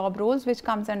of the job roles which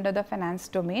comes under the finance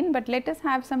domain, but let us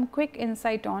have some quick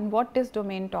insight on what this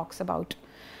domain talks about.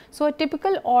 So, a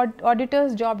typical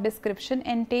auditor's job description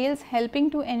entails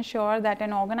helping to ensure that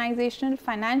an organizational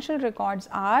financial records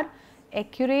are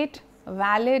accurate,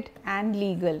 valid and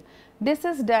legal. This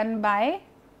is done by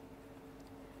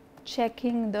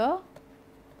checking the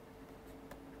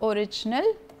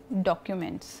original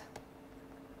documents,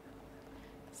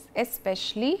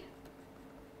 especially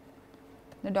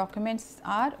the documents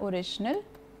are original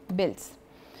bills.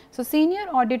 So, senior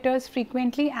auditors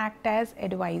frequently act as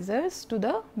advisors to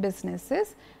the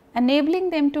businesses, enabling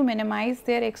them to minimize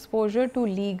their exposure to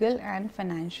legal and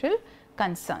financial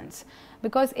concerns.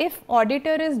 Because if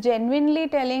auditor is genuinely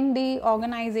telling the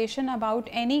organization about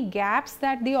any gaps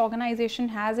that the organization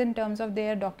has in terms of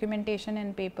their documentation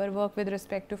and paperwork with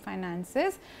respect to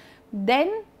finances,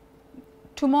 then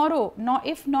tomorrow,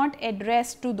 if not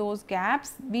addressed to those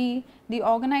gaps, the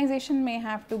organization may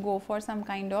have to go for some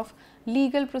kind of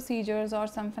legal procedures or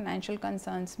some financial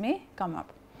concerns may come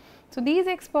up. So, these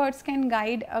experts can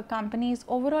guide a company's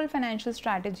overall financial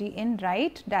strategy in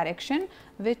right direction,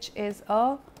 which is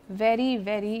a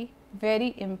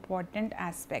very important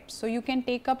aspect. So, you can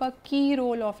take up a key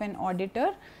role of an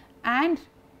auditor and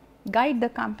guide the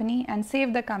company and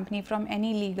save the company from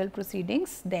any legal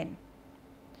proceedings then.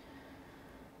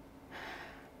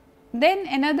 Then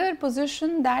another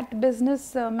position that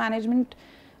business management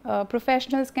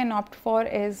professionals can opt for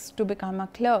is to become a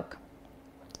clerk.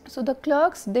 So, the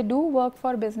clerks, they do work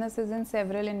for businesses in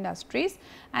several industries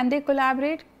and they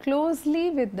collaborate closely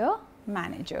with the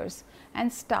managers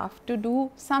and staff to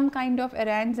do some kind of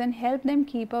errands and help them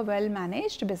keep a well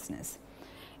managed business.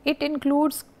 It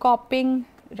includes copying,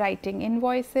 writing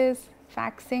invoices,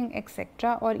 faxing,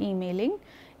 etc. or emailing.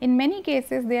 In many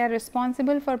cases, they are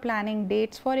responsible for planning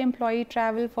dates for employee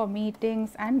travel, for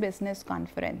meetings and business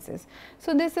conferences.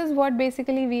 So, this is what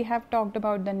basically we have talked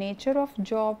about, the nature of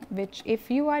job, which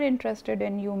if you are interested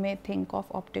in, you may think of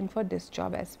opting for this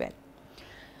job as well.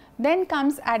 Then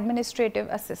comes administrative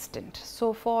assistant.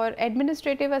 So, for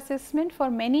administrative assistant, for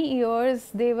many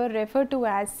years they were referred to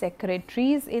as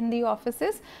secretaries in the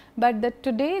offices, but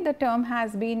today the term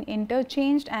has been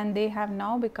interchanged and they have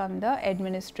now become the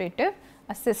administrative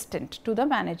assistant to the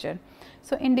manager.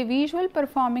 So, individual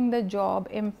performing the job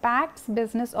impacts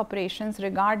business operations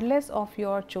regardless of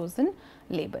your chosen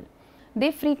label.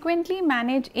 They frequently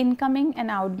manage incoming and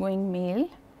outgoing mail,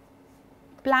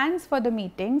 plans for the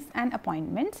meetings and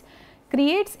appointments,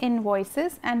 creates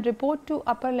invoices and report to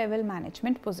upper level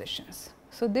management positions.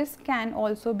 So, this can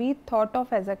also be thought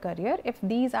of as a career if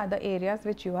these are the areas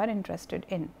which you are interested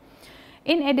in.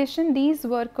 In addition, these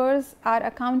workers are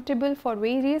accountable for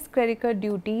various critical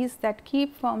duties that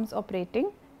keep firms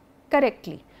operating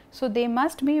correctly. So, they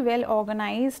must be well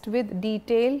organized with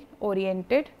detail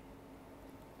oriented.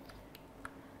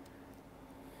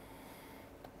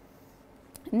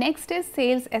 Next is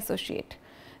sales associate.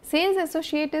 Sales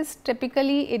associate is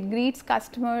typically, it greets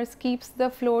customers, keeps the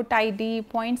floor tidy,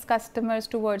 points customers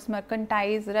towards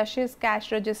merchandise, rushes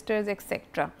cash registers,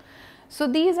 etc. So,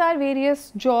 these are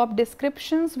various job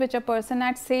descriptions which a person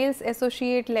at sales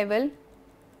associate level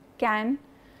can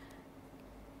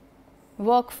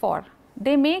work for.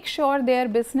 They make sure their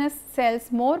business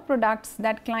sells more products,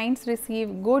 that clients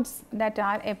receive goods that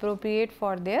are appropriate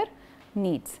for their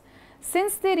needs.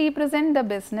 Since they represent the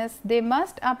business, they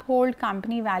must uphold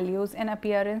company values in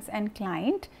appearance and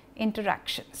client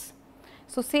interactions.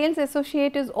 So, sales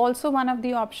associate is also one of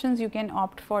the options you can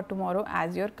opt for tomorrow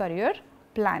as your career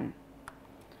plan.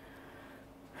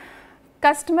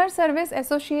 Customer service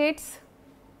associates.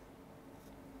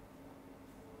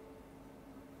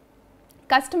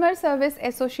 Customer service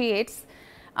associates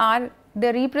are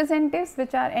the representatives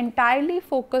which are entirely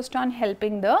focused on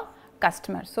helping the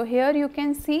customer. So, here you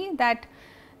can see that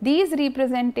these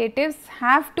representatives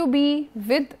have to be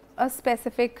with a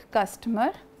specific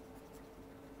customer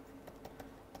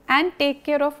and take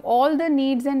care of all the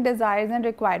needs and desires and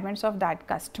requirements of that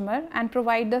customer and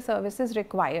provide the services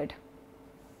required.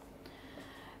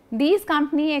 These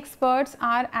company experts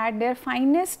are at their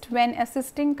finest when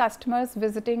assisting customers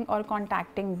visiting or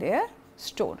contacting their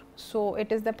store. So,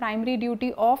 it is the primary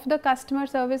duty of the customer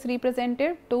service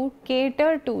representative to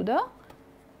cater to the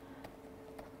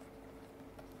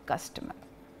customer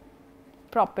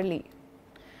properly.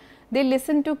 They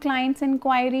listen to clients'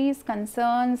 inquiries,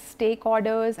 concerns, take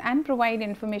orders and provide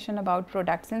information about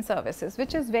products and services,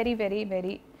 which is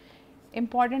very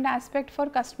important aspect for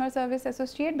customer service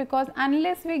associate, because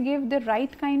unless we give the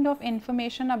right kind of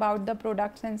information about the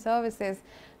products and services,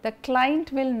 the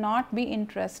client will not be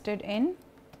interested in.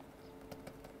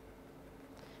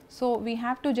 So, we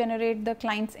have to generate the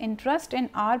client's interest in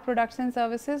our products and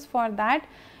services. For that,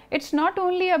 it is not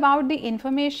only about the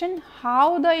information,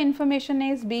 how the information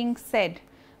is being said,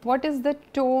 what is the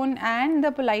tone and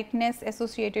the politeness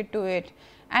associated to it,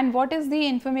 and what is the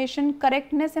information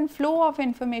correctness and flow of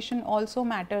information also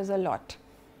matters a lot.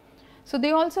 So,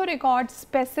 they also record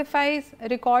specifics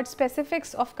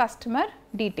of customer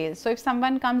details. So, if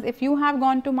someone comes, if you have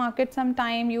gone to market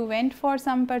sometime, you went for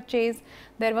some purchase,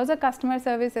 there was a customer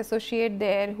service associate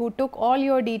there who took all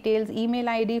your details, email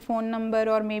ID, phone number,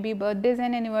 or maybe birthdays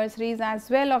and anniversaries as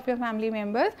well of your family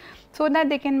members, so that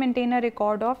they can maintain a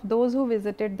record of those who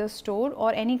visited the store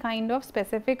or any kind of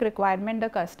specific requirement the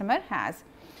customer has.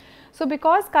 So,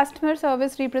 because customer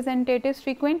service representatives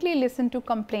frequently listen to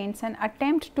complaints and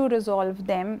attempt to resolve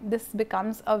them, this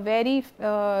becomes a very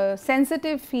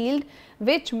sensitive field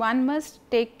which one must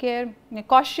take care,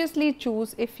 cautiously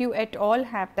choose if you at all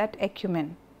have that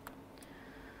acumen.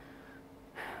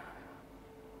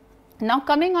 Now,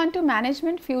 coming on to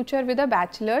management future with a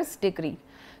bachelor's degree.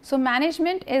 So,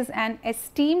 management is an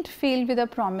esteemed field with a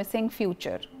promising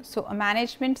future. So, a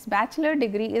management's bachelor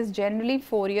degree is generally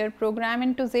 4-year program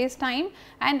in today's time,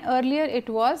 and earlier it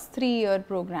was 3-year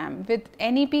program. With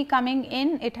NEP coming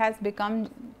in, it has become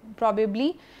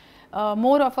probably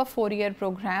more of a 4-year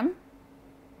program.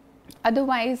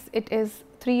 Otherwise, it is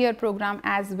 3-year program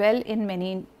as well in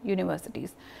many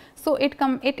universities. So, it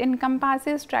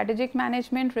encompasses strategic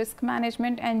management, risk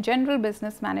management and general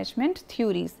business management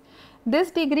theories.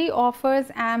 This degree offers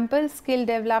ample skill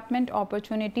development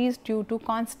opportunities due to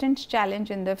constant challenge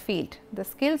in the field, the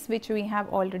skills which we have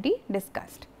already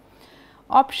discussed.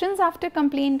 Options after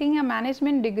completing a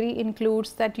management degree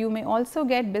includes that you may also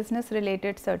get business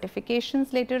related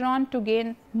certifications later on to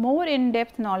gain more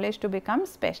in-depth knowledge to become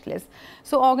specialists.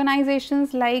 So,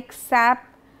 organizations like SAP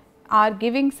are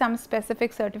giving some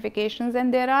specific certifications,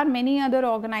 and there are many other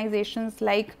organizations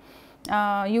like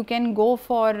you can go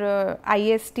for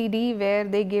ISTD, where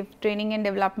they give training and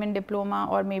development diploma,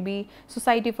 or maybe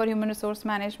Society for Human Resource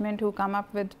Management, who come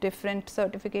up with different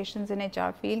certifications in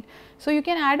HR field. So, you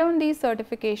can add on these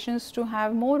certifications to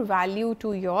have more value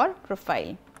to your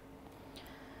profile.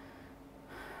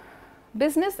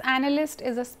 Business analyst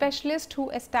is a specialist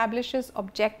who establishes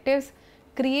objectives,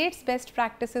 creates best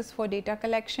practices for data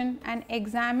collection and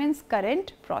examines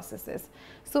current processes.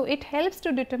 So, it helps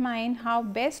to determine how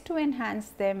best to enhance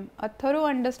them. A thorough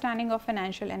understanding of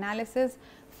financial analysis,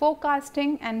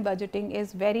 forecasting and budgeting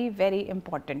is very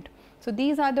important. So,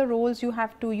 these are the roles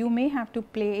you may have to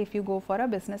play if you go for a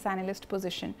business analyst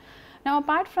position. Now,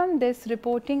 apart from this,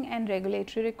 reporting and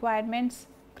regulatory requirements,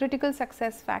 critical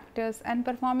success factors and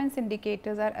performance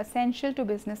indicators are essential to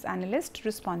business analyst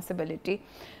responsibility.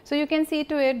 So, you can see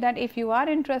to it that if you are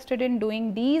interested in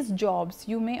doing these jobs,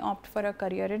 you may opt for a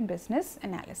career in business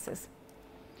analysis.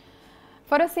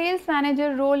 For a sales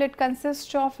manager role, it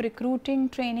consists of recruiting,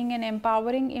 training and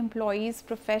empowering employees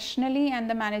professionally, and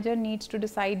the manager needs to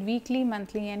decide weekly,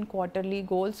 monthly and quarterly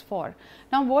goals for.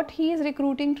 Now, what he is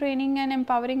recruiting, training and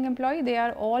empowering employee, they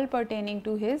are all pertaining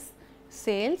to his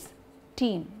sales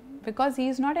team, because he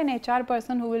is not an HR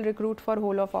person who will recruit for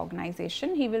whole of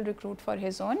organization, he will recruit for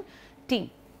his own team.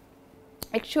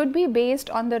 It should be based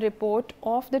on the report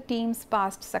of the team's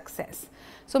past success.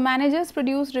 So, managers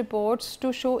produce reports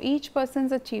to show each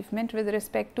person's achievement with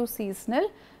respect to seasonal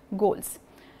goals.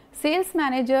 Sales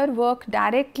manager work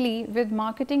directly with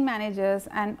marketing managers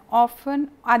and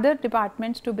often other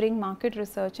departments to bring market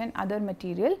research and other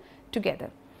material together.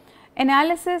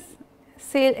 Analyzing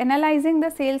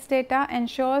the sales data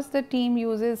ensures the team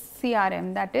uses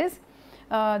CRM, that is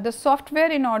the software,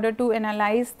 in order to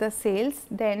analyze the sales,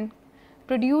 then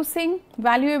producing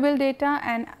valuable data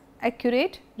and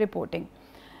accurate reporting.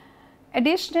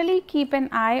 Additionally, keep an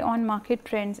eye on market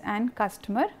trends and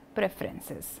customer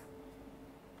preferences.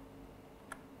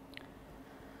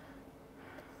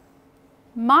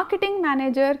 Marketing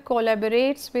manager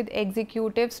collaborates with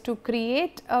executives to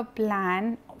create a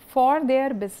plan for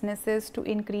their businesses to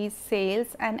increase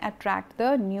sales and attract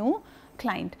the new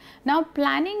client. Now,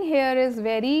 planning here is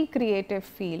very creative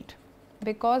field,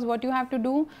 because what you have to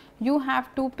do, you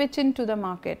have to pitch into the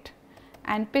market,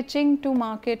 and pitching to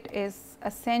market is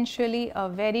essentially a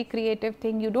very creative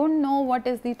thing. You don't know what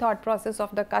is the thought process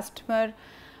of the customer,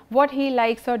 what he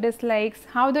likes or dislikes,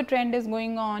 how the trend is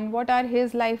going on, what are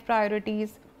his life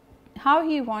priorities, how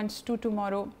he wants to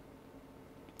tomorrow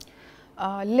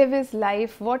live his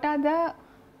life, what are the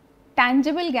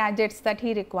tangible gadgets that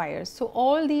he requires. So,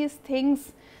 all these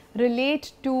things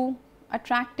relate to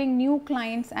attracting new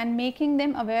clients and making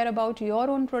them aware about your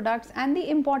own products and the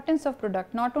importance of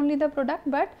product, not only the product,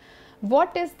 but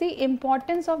what is the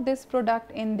importance of this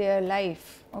product in their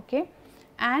life, okay,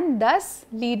 and thus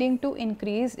leading to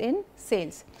increase in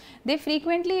sales. They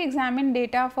frequently examine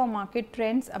data for market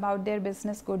trends about their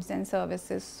business goods and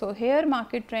services. So, here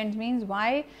market trends means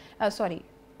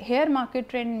here market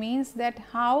trend means that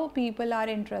how people are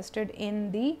interested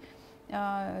in the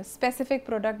specific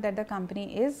product that the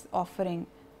company is offering,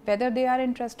 whether they are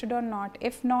interested or not.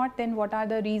 If not, then what are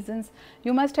the reasons?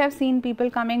 You must have seen people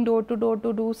coming door to door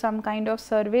to do some kind of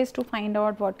surveys to find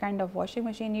out what kind of washing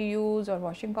machine you use, or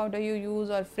washing powder you use,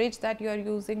 or fridge that you are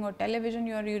using, or television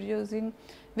you are using,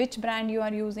 which brand you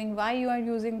are using, why you are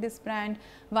using this brand,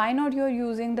 why not you are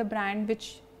using the brand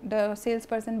which the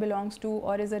salesperson belongs to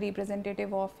or is a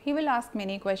representative of. He will ask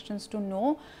many questions to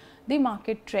know the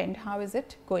market trend, how is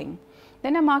it going.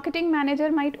 Then a marketing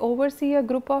manager might oversee a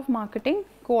group of marketing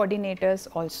coordinators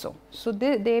also. So,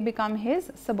 they become his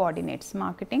subordinates.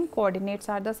 Marketing coordinates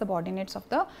are the subordinates of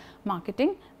the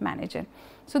marketing manager.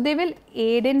 So, they will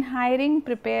aid in hiring,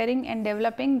 preparing and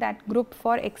developing that group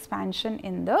for expansion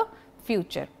in the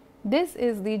future. This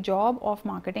is the job of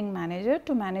marketing manager,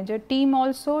 to manage a team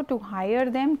also, to hire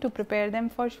them, to prepare them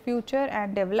for future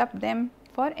and develop them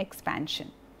for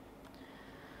expansion.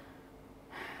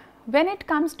 When it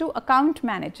comes to account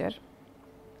manager's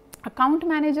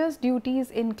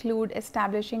duties include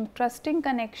establishing trusting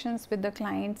connections with the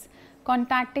clients,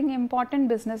 contacting important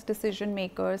business decision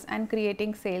makers and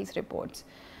creating sales reports.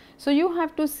 So, you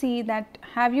have to see that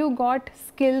have you got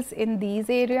skills in these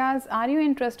areas, are you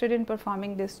interested in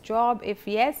performing this job? If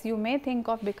yes, you may think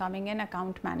of becoming an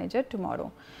account manager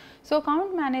tomorrow. So,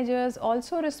 account managers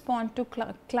also respond to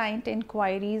client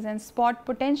inquiries and spot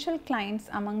potential clients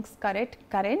amongst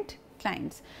current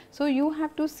clients. So, you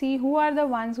have to see who are the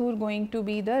ones who are going to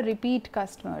be the repeat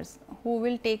customers, who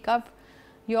will take up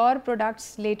your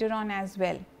products later on as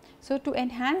well. So, to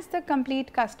enhance the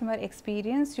complete customer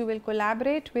experience, you will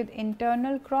collaborate with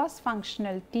internal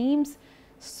cross-functional teams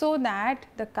so that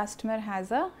the customer has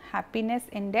a happiness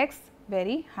index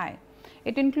very high.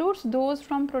 It includes those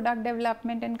from product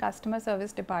development and customer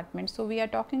service department. So, we are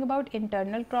talking about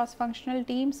internal cross-functional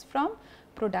teams from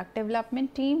product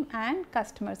development team and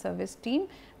customer service team.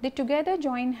 They together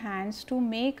join hands to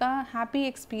make a happy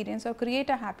experience or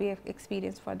create a happy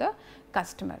experience for the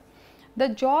customer. The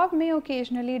job may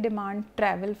occasionally demand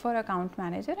travel for account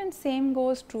manager, and same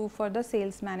goes true for the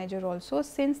sales manager also,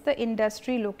 since the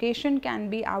industry location can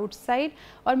be outside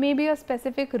or maybe a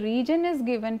specific region is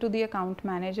given to the account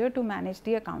manager to manage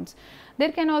the accounts.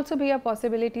 There can also be a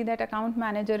possibility that account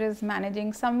manager is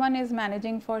managing, someone is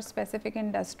managing for specific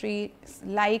industry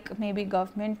like maybe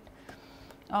government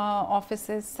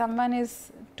offices, someone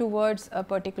is towards a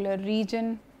particular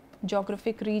region,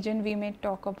 geographic region we may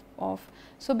talk of.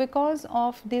 So, because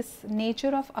of this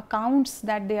nature of accounts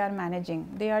that they are managing,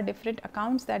 they are different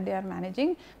accounts that they are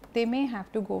managing, they may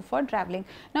have to go for traveling.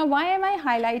 Now, why am I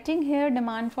highlighting here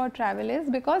demand for travel is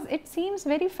because it seems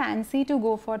very fancy to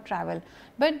go for travel,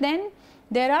 but then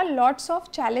there are lots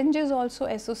of challenges also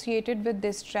associated with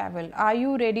this travel. Are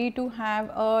you ready to have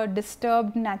a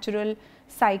disturbed natural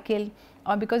cycle,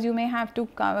 or because you may have to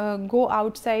go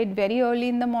outside very early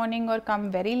in the morning or come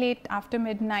very late after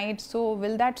midnight. So,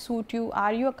 will that suit you?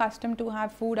 Are you accustomed to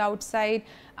have food outside?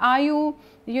 Are you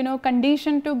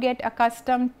conditioned to get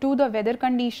accustomed to the weather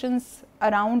conditions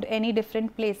around any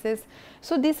different places?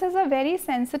 So, this is a very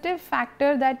sensitive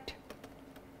factor that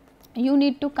you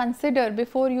need to consider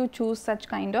before you choose such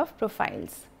kind of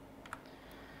profiles.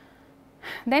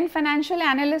 Then financial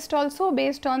analyst also,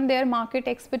 based on their market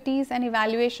expertise and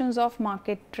evaluations of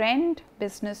market trend,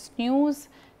 business news,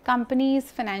 companies,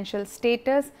 financial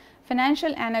status,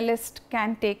 financial analyst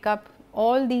can take up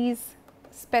all these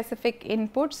specific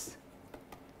inputs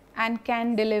and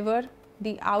can deliver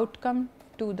the outcome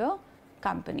to the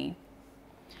company.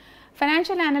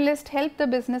 Financial analysts help the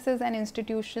businesses and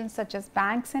institutions such as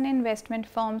banks and investment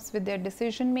firms with their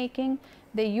decision making.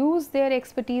 They use their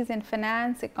expertise in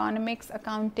finance, economics,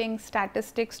 accounting,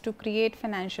 statistics to create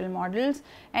financial models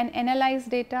and analyze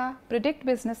data, predict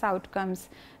business outcomes.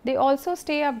 They also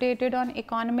stay updated on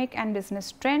economic and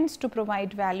business trends to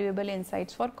provide valuable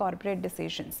insights for corporate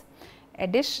decisions.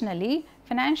 Additionally,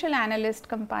 financial analysts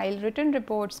compile written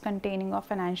reports containing of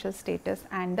financial status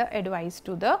and the advice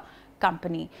to the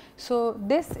company. So,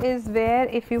 this is where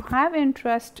if you have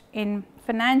interest in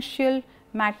financial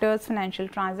matters, financial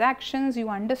transactions, you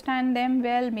understand them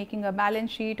well, making a balance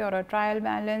sheet or a trial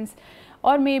balance,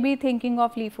 or maybe thinking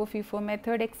of LIFO-FIFO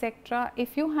method, etc.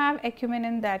 If you have acumen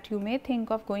in that, you may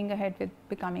think of going ahead with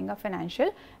becoming a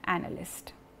financial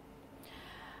analyst.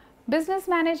 Business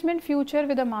management future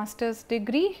with a master's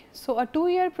degree. So, a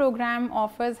 2-year program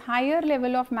offers higher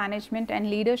level of management and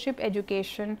leadership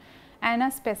education and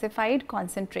a specified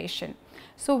concentration.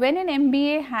 So, when an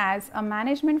MBA has a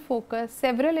management focus,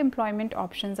 several employment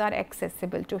options are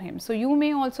accessible to him. So, you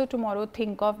may also tomorrow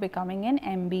think of becoming an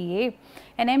MBA.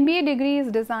 An MBA degree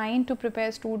is designed to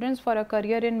prepare students for a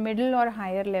career in middle or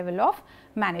higher level of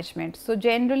management. So,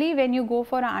 generally when you go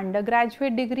for an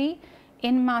undergraduate degree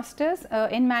in masters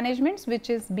in management,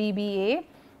 which is BBA,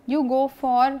 you go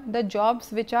for the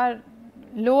jobs which are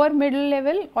lower middle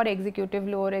level or executive,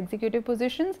 lower executive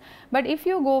positions. But if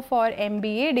you go for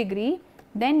MBA degree,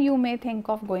 then you may think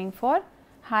of going for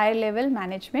higher level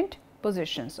management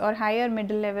positions or higher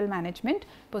middle level management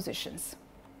positions.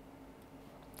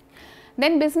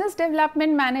 Then business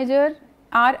development manager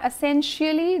are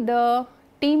essentially the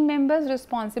team members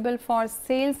responsible for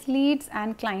sales leads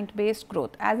and client based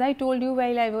growth. As I told you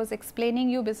while I was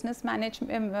explaining you business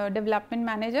development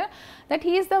manager, that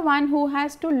he is the one who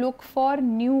has to look for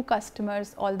new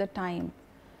customers all the time,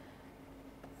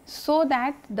 so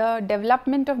that the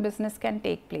development of business can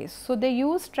take place. So, they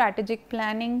use strategic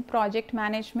planning, project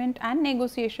management and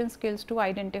negotiation skills to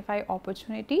identify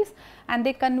opportunities, and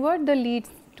they convert the leads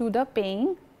to the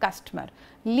paying customer.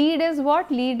 Lead is what?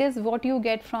 Lead is what you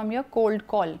get from your cold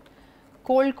call.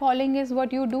 Cold calling is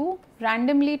what you do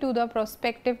randomly to the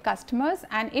prospective customers,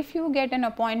 and if you get an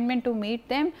appointment to meet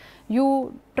them,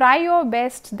 you try your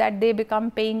best that they become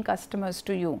paying customers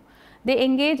to you. They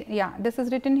engage, this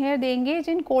is written here, they engage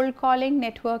in cold calling,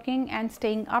 networking and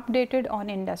staying updated on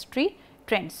industry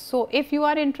trends. So, if you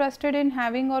are interested in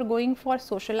having or going for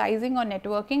socializing or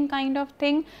networking kind of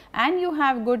thing and you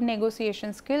have good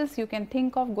negotiation skills, you can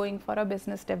think of going for a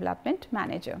business development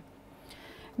manager.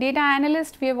 Data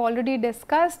analyst we have already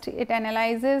discussed. It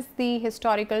analyzes the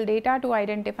historical data to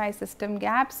identify system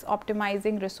gaps,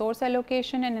 optimizing resource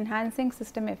allocation and enhancing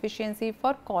system efficiency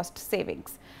for cost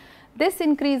savings. This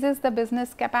increases the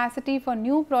business capacity for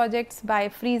new projects by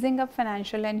freezing up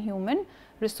financial and human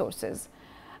resources.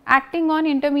 Acting on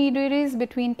intermediaries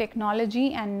between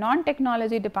technology and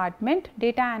non-technology department,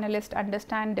 data analysts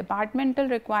understand departmental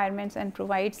requirements and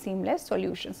provide seamless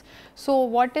solutions. So,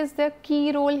 what is the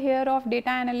key role here of data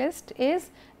analyst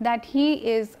is that he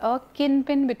is a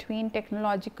kinpin between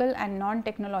technological and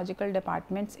non-technological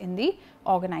departments in the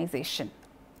organization.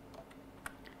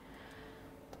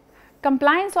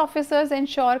 Compliance officers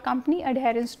ensure company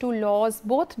adherence to laws,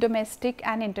 both domestic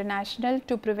and international,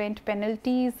 to prevent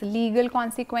penalties, legal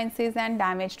consequences and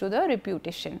damage to the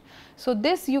reputation. So,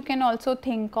 this you can also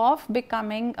think of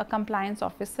becoming a compliance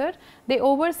officer. They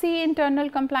oversee internal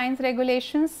compliance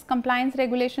regulations. Compliance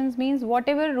regulations means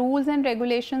whatever rules and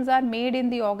regulations are made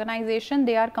in the organization,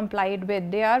 they are complied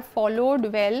with, they are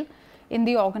followed well in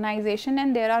the organization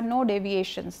and there are no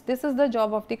deviations. This is the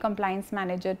job of the compliance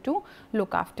manager to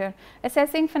look after.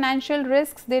 Assessing financial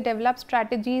risks, they develop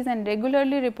strategies and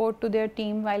regularly report to their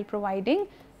team while providing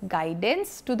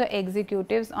guidance to the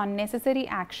executives on necessary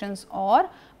actions or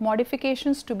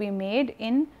modifications to be made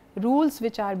in rules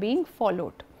which are being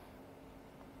followed.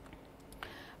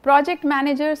 Project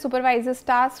manager supervises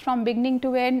tasks from beginning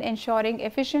to end, ensuring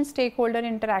efficient stakeholder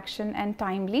interaction and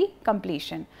timely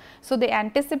completion. So, they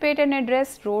anticipate and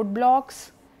address roadblocks,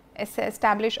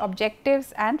 establish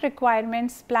objectives and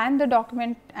requirements, plan the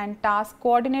document and task,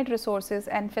 coordinate resources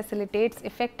and facilitates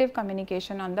effective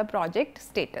communication on the project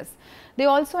status. They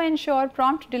also ensure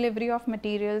prompt delivery of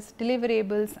materials,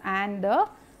 deliverables and the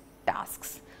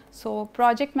tasks. So,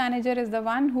 project manager is the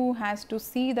one who has to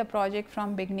see the project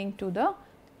from beginning to the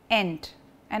end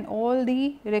and all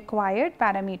the required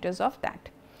parameters of that.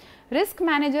 Risk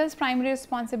manager's primary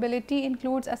responsibility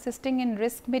includes assisting in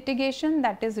risk mitigation,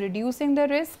 that is reducing the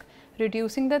risk,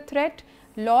 reducing the threat,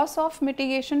 loss of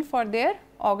mitigation for their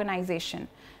organization.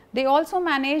 They also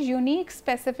manage unique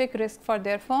specific risk for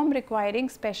their firm requiring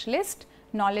specialist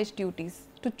knowledge duties.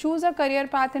 To choose a career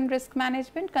path in risk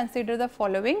management, consider the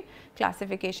following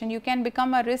classification. You can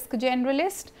become a risk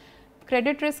generalist,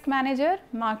 credit risk manager,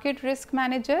 market risk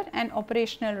manager and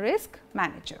operational risk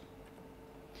manager.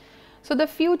 So, the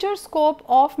future scope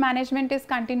of management is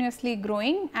continuously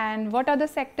growing, and what are the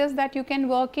sectors that you can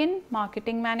work in?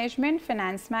 Marketing management,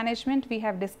 finance management, we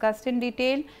have discussed in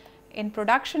detail, in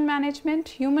production management,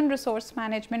 human resource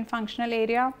management functional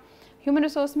area, human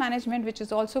resource management which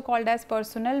is also called as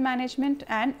personnel management,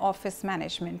 and office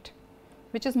management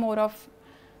which is more of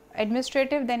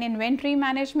administrative. Then inventory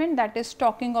management, that is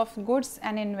stocking of goods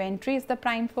and inventory is the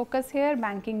prime focus here.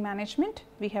 Banking management,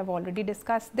 we have already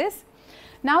discussed this.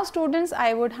 Now students,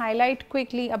 I would highlight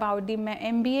quickly about the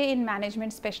MBA in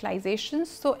management specializations.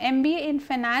 So, MBA in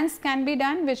finance can be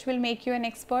done, which will make you an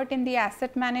expert in the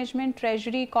asset management,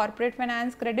 treasury, corporate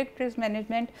finance, credit risk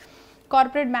management,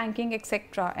 corporate banking,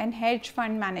 etc. and hedge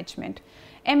fund management.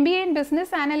 MBA in business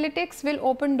analytics will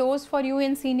open doors for you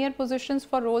in senior positions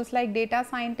for roles like data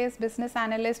scientist, business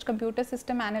analyst, computer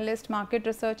system analyst, market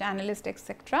research analyst,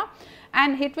 etc.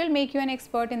 and it will make you an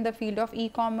expert in the field of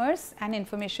e-commerce and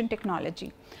information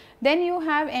technology. Then you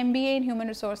have MBA in human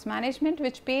resource management,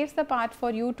 which paves the path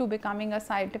for you to becoming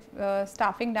a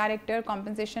staffing director,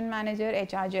 compensation manager,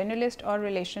 HR generalist or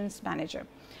relations manager.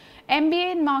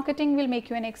 MBA in marketing will make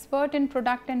you an expert in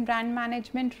product and brand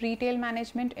management, retail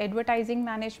management, advertising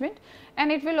management,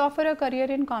 and it will offer a career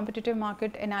in competitive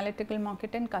market, analytical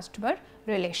market and customer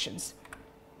relations.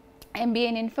 MBA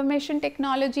in information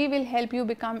technology will help you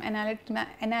become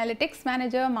analytics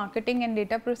manager, marketing and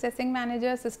data processing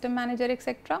manager, system manager,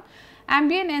 etc.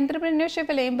 MBA in entrepreneurship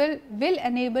will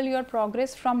enable your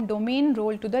progress from domain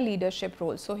role to the leadership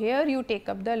role. So, here you take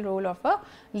up the role of a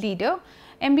leader.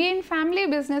 MBA in family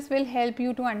business will help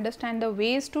you to understand the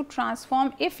ways to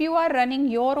transform. If you are running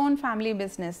your own family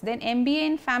business, then MBA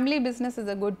in family business is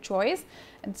a good choice,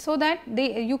 so that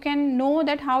you can know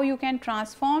that how you can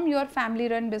transform your family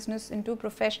run business into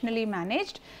professionally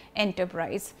managed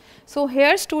enterprise. So,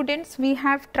 here students, we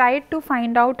have tried to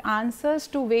find out answers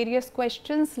to various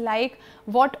questions like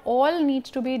what all needs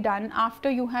to be done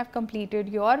after you have completed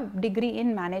your degree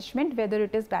in management, whether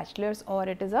it is bachelor's or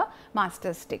it is a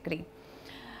master's degree.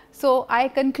 So, I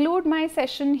conclude my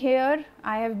session here.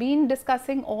 I have been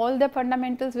discussing all the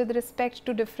fundamentals with respect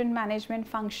to different management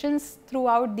functions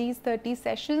throughout these 30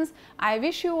 sessions. I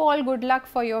wish you all good luck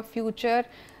for your future.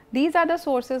 These are the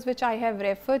sources which I have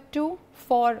referred to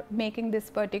for making this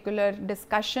particular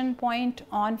discussion point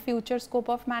on future scope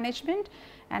of management,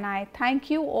 and I thank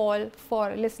you all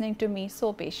for listening to me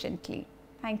so patiently.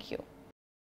 Thank you.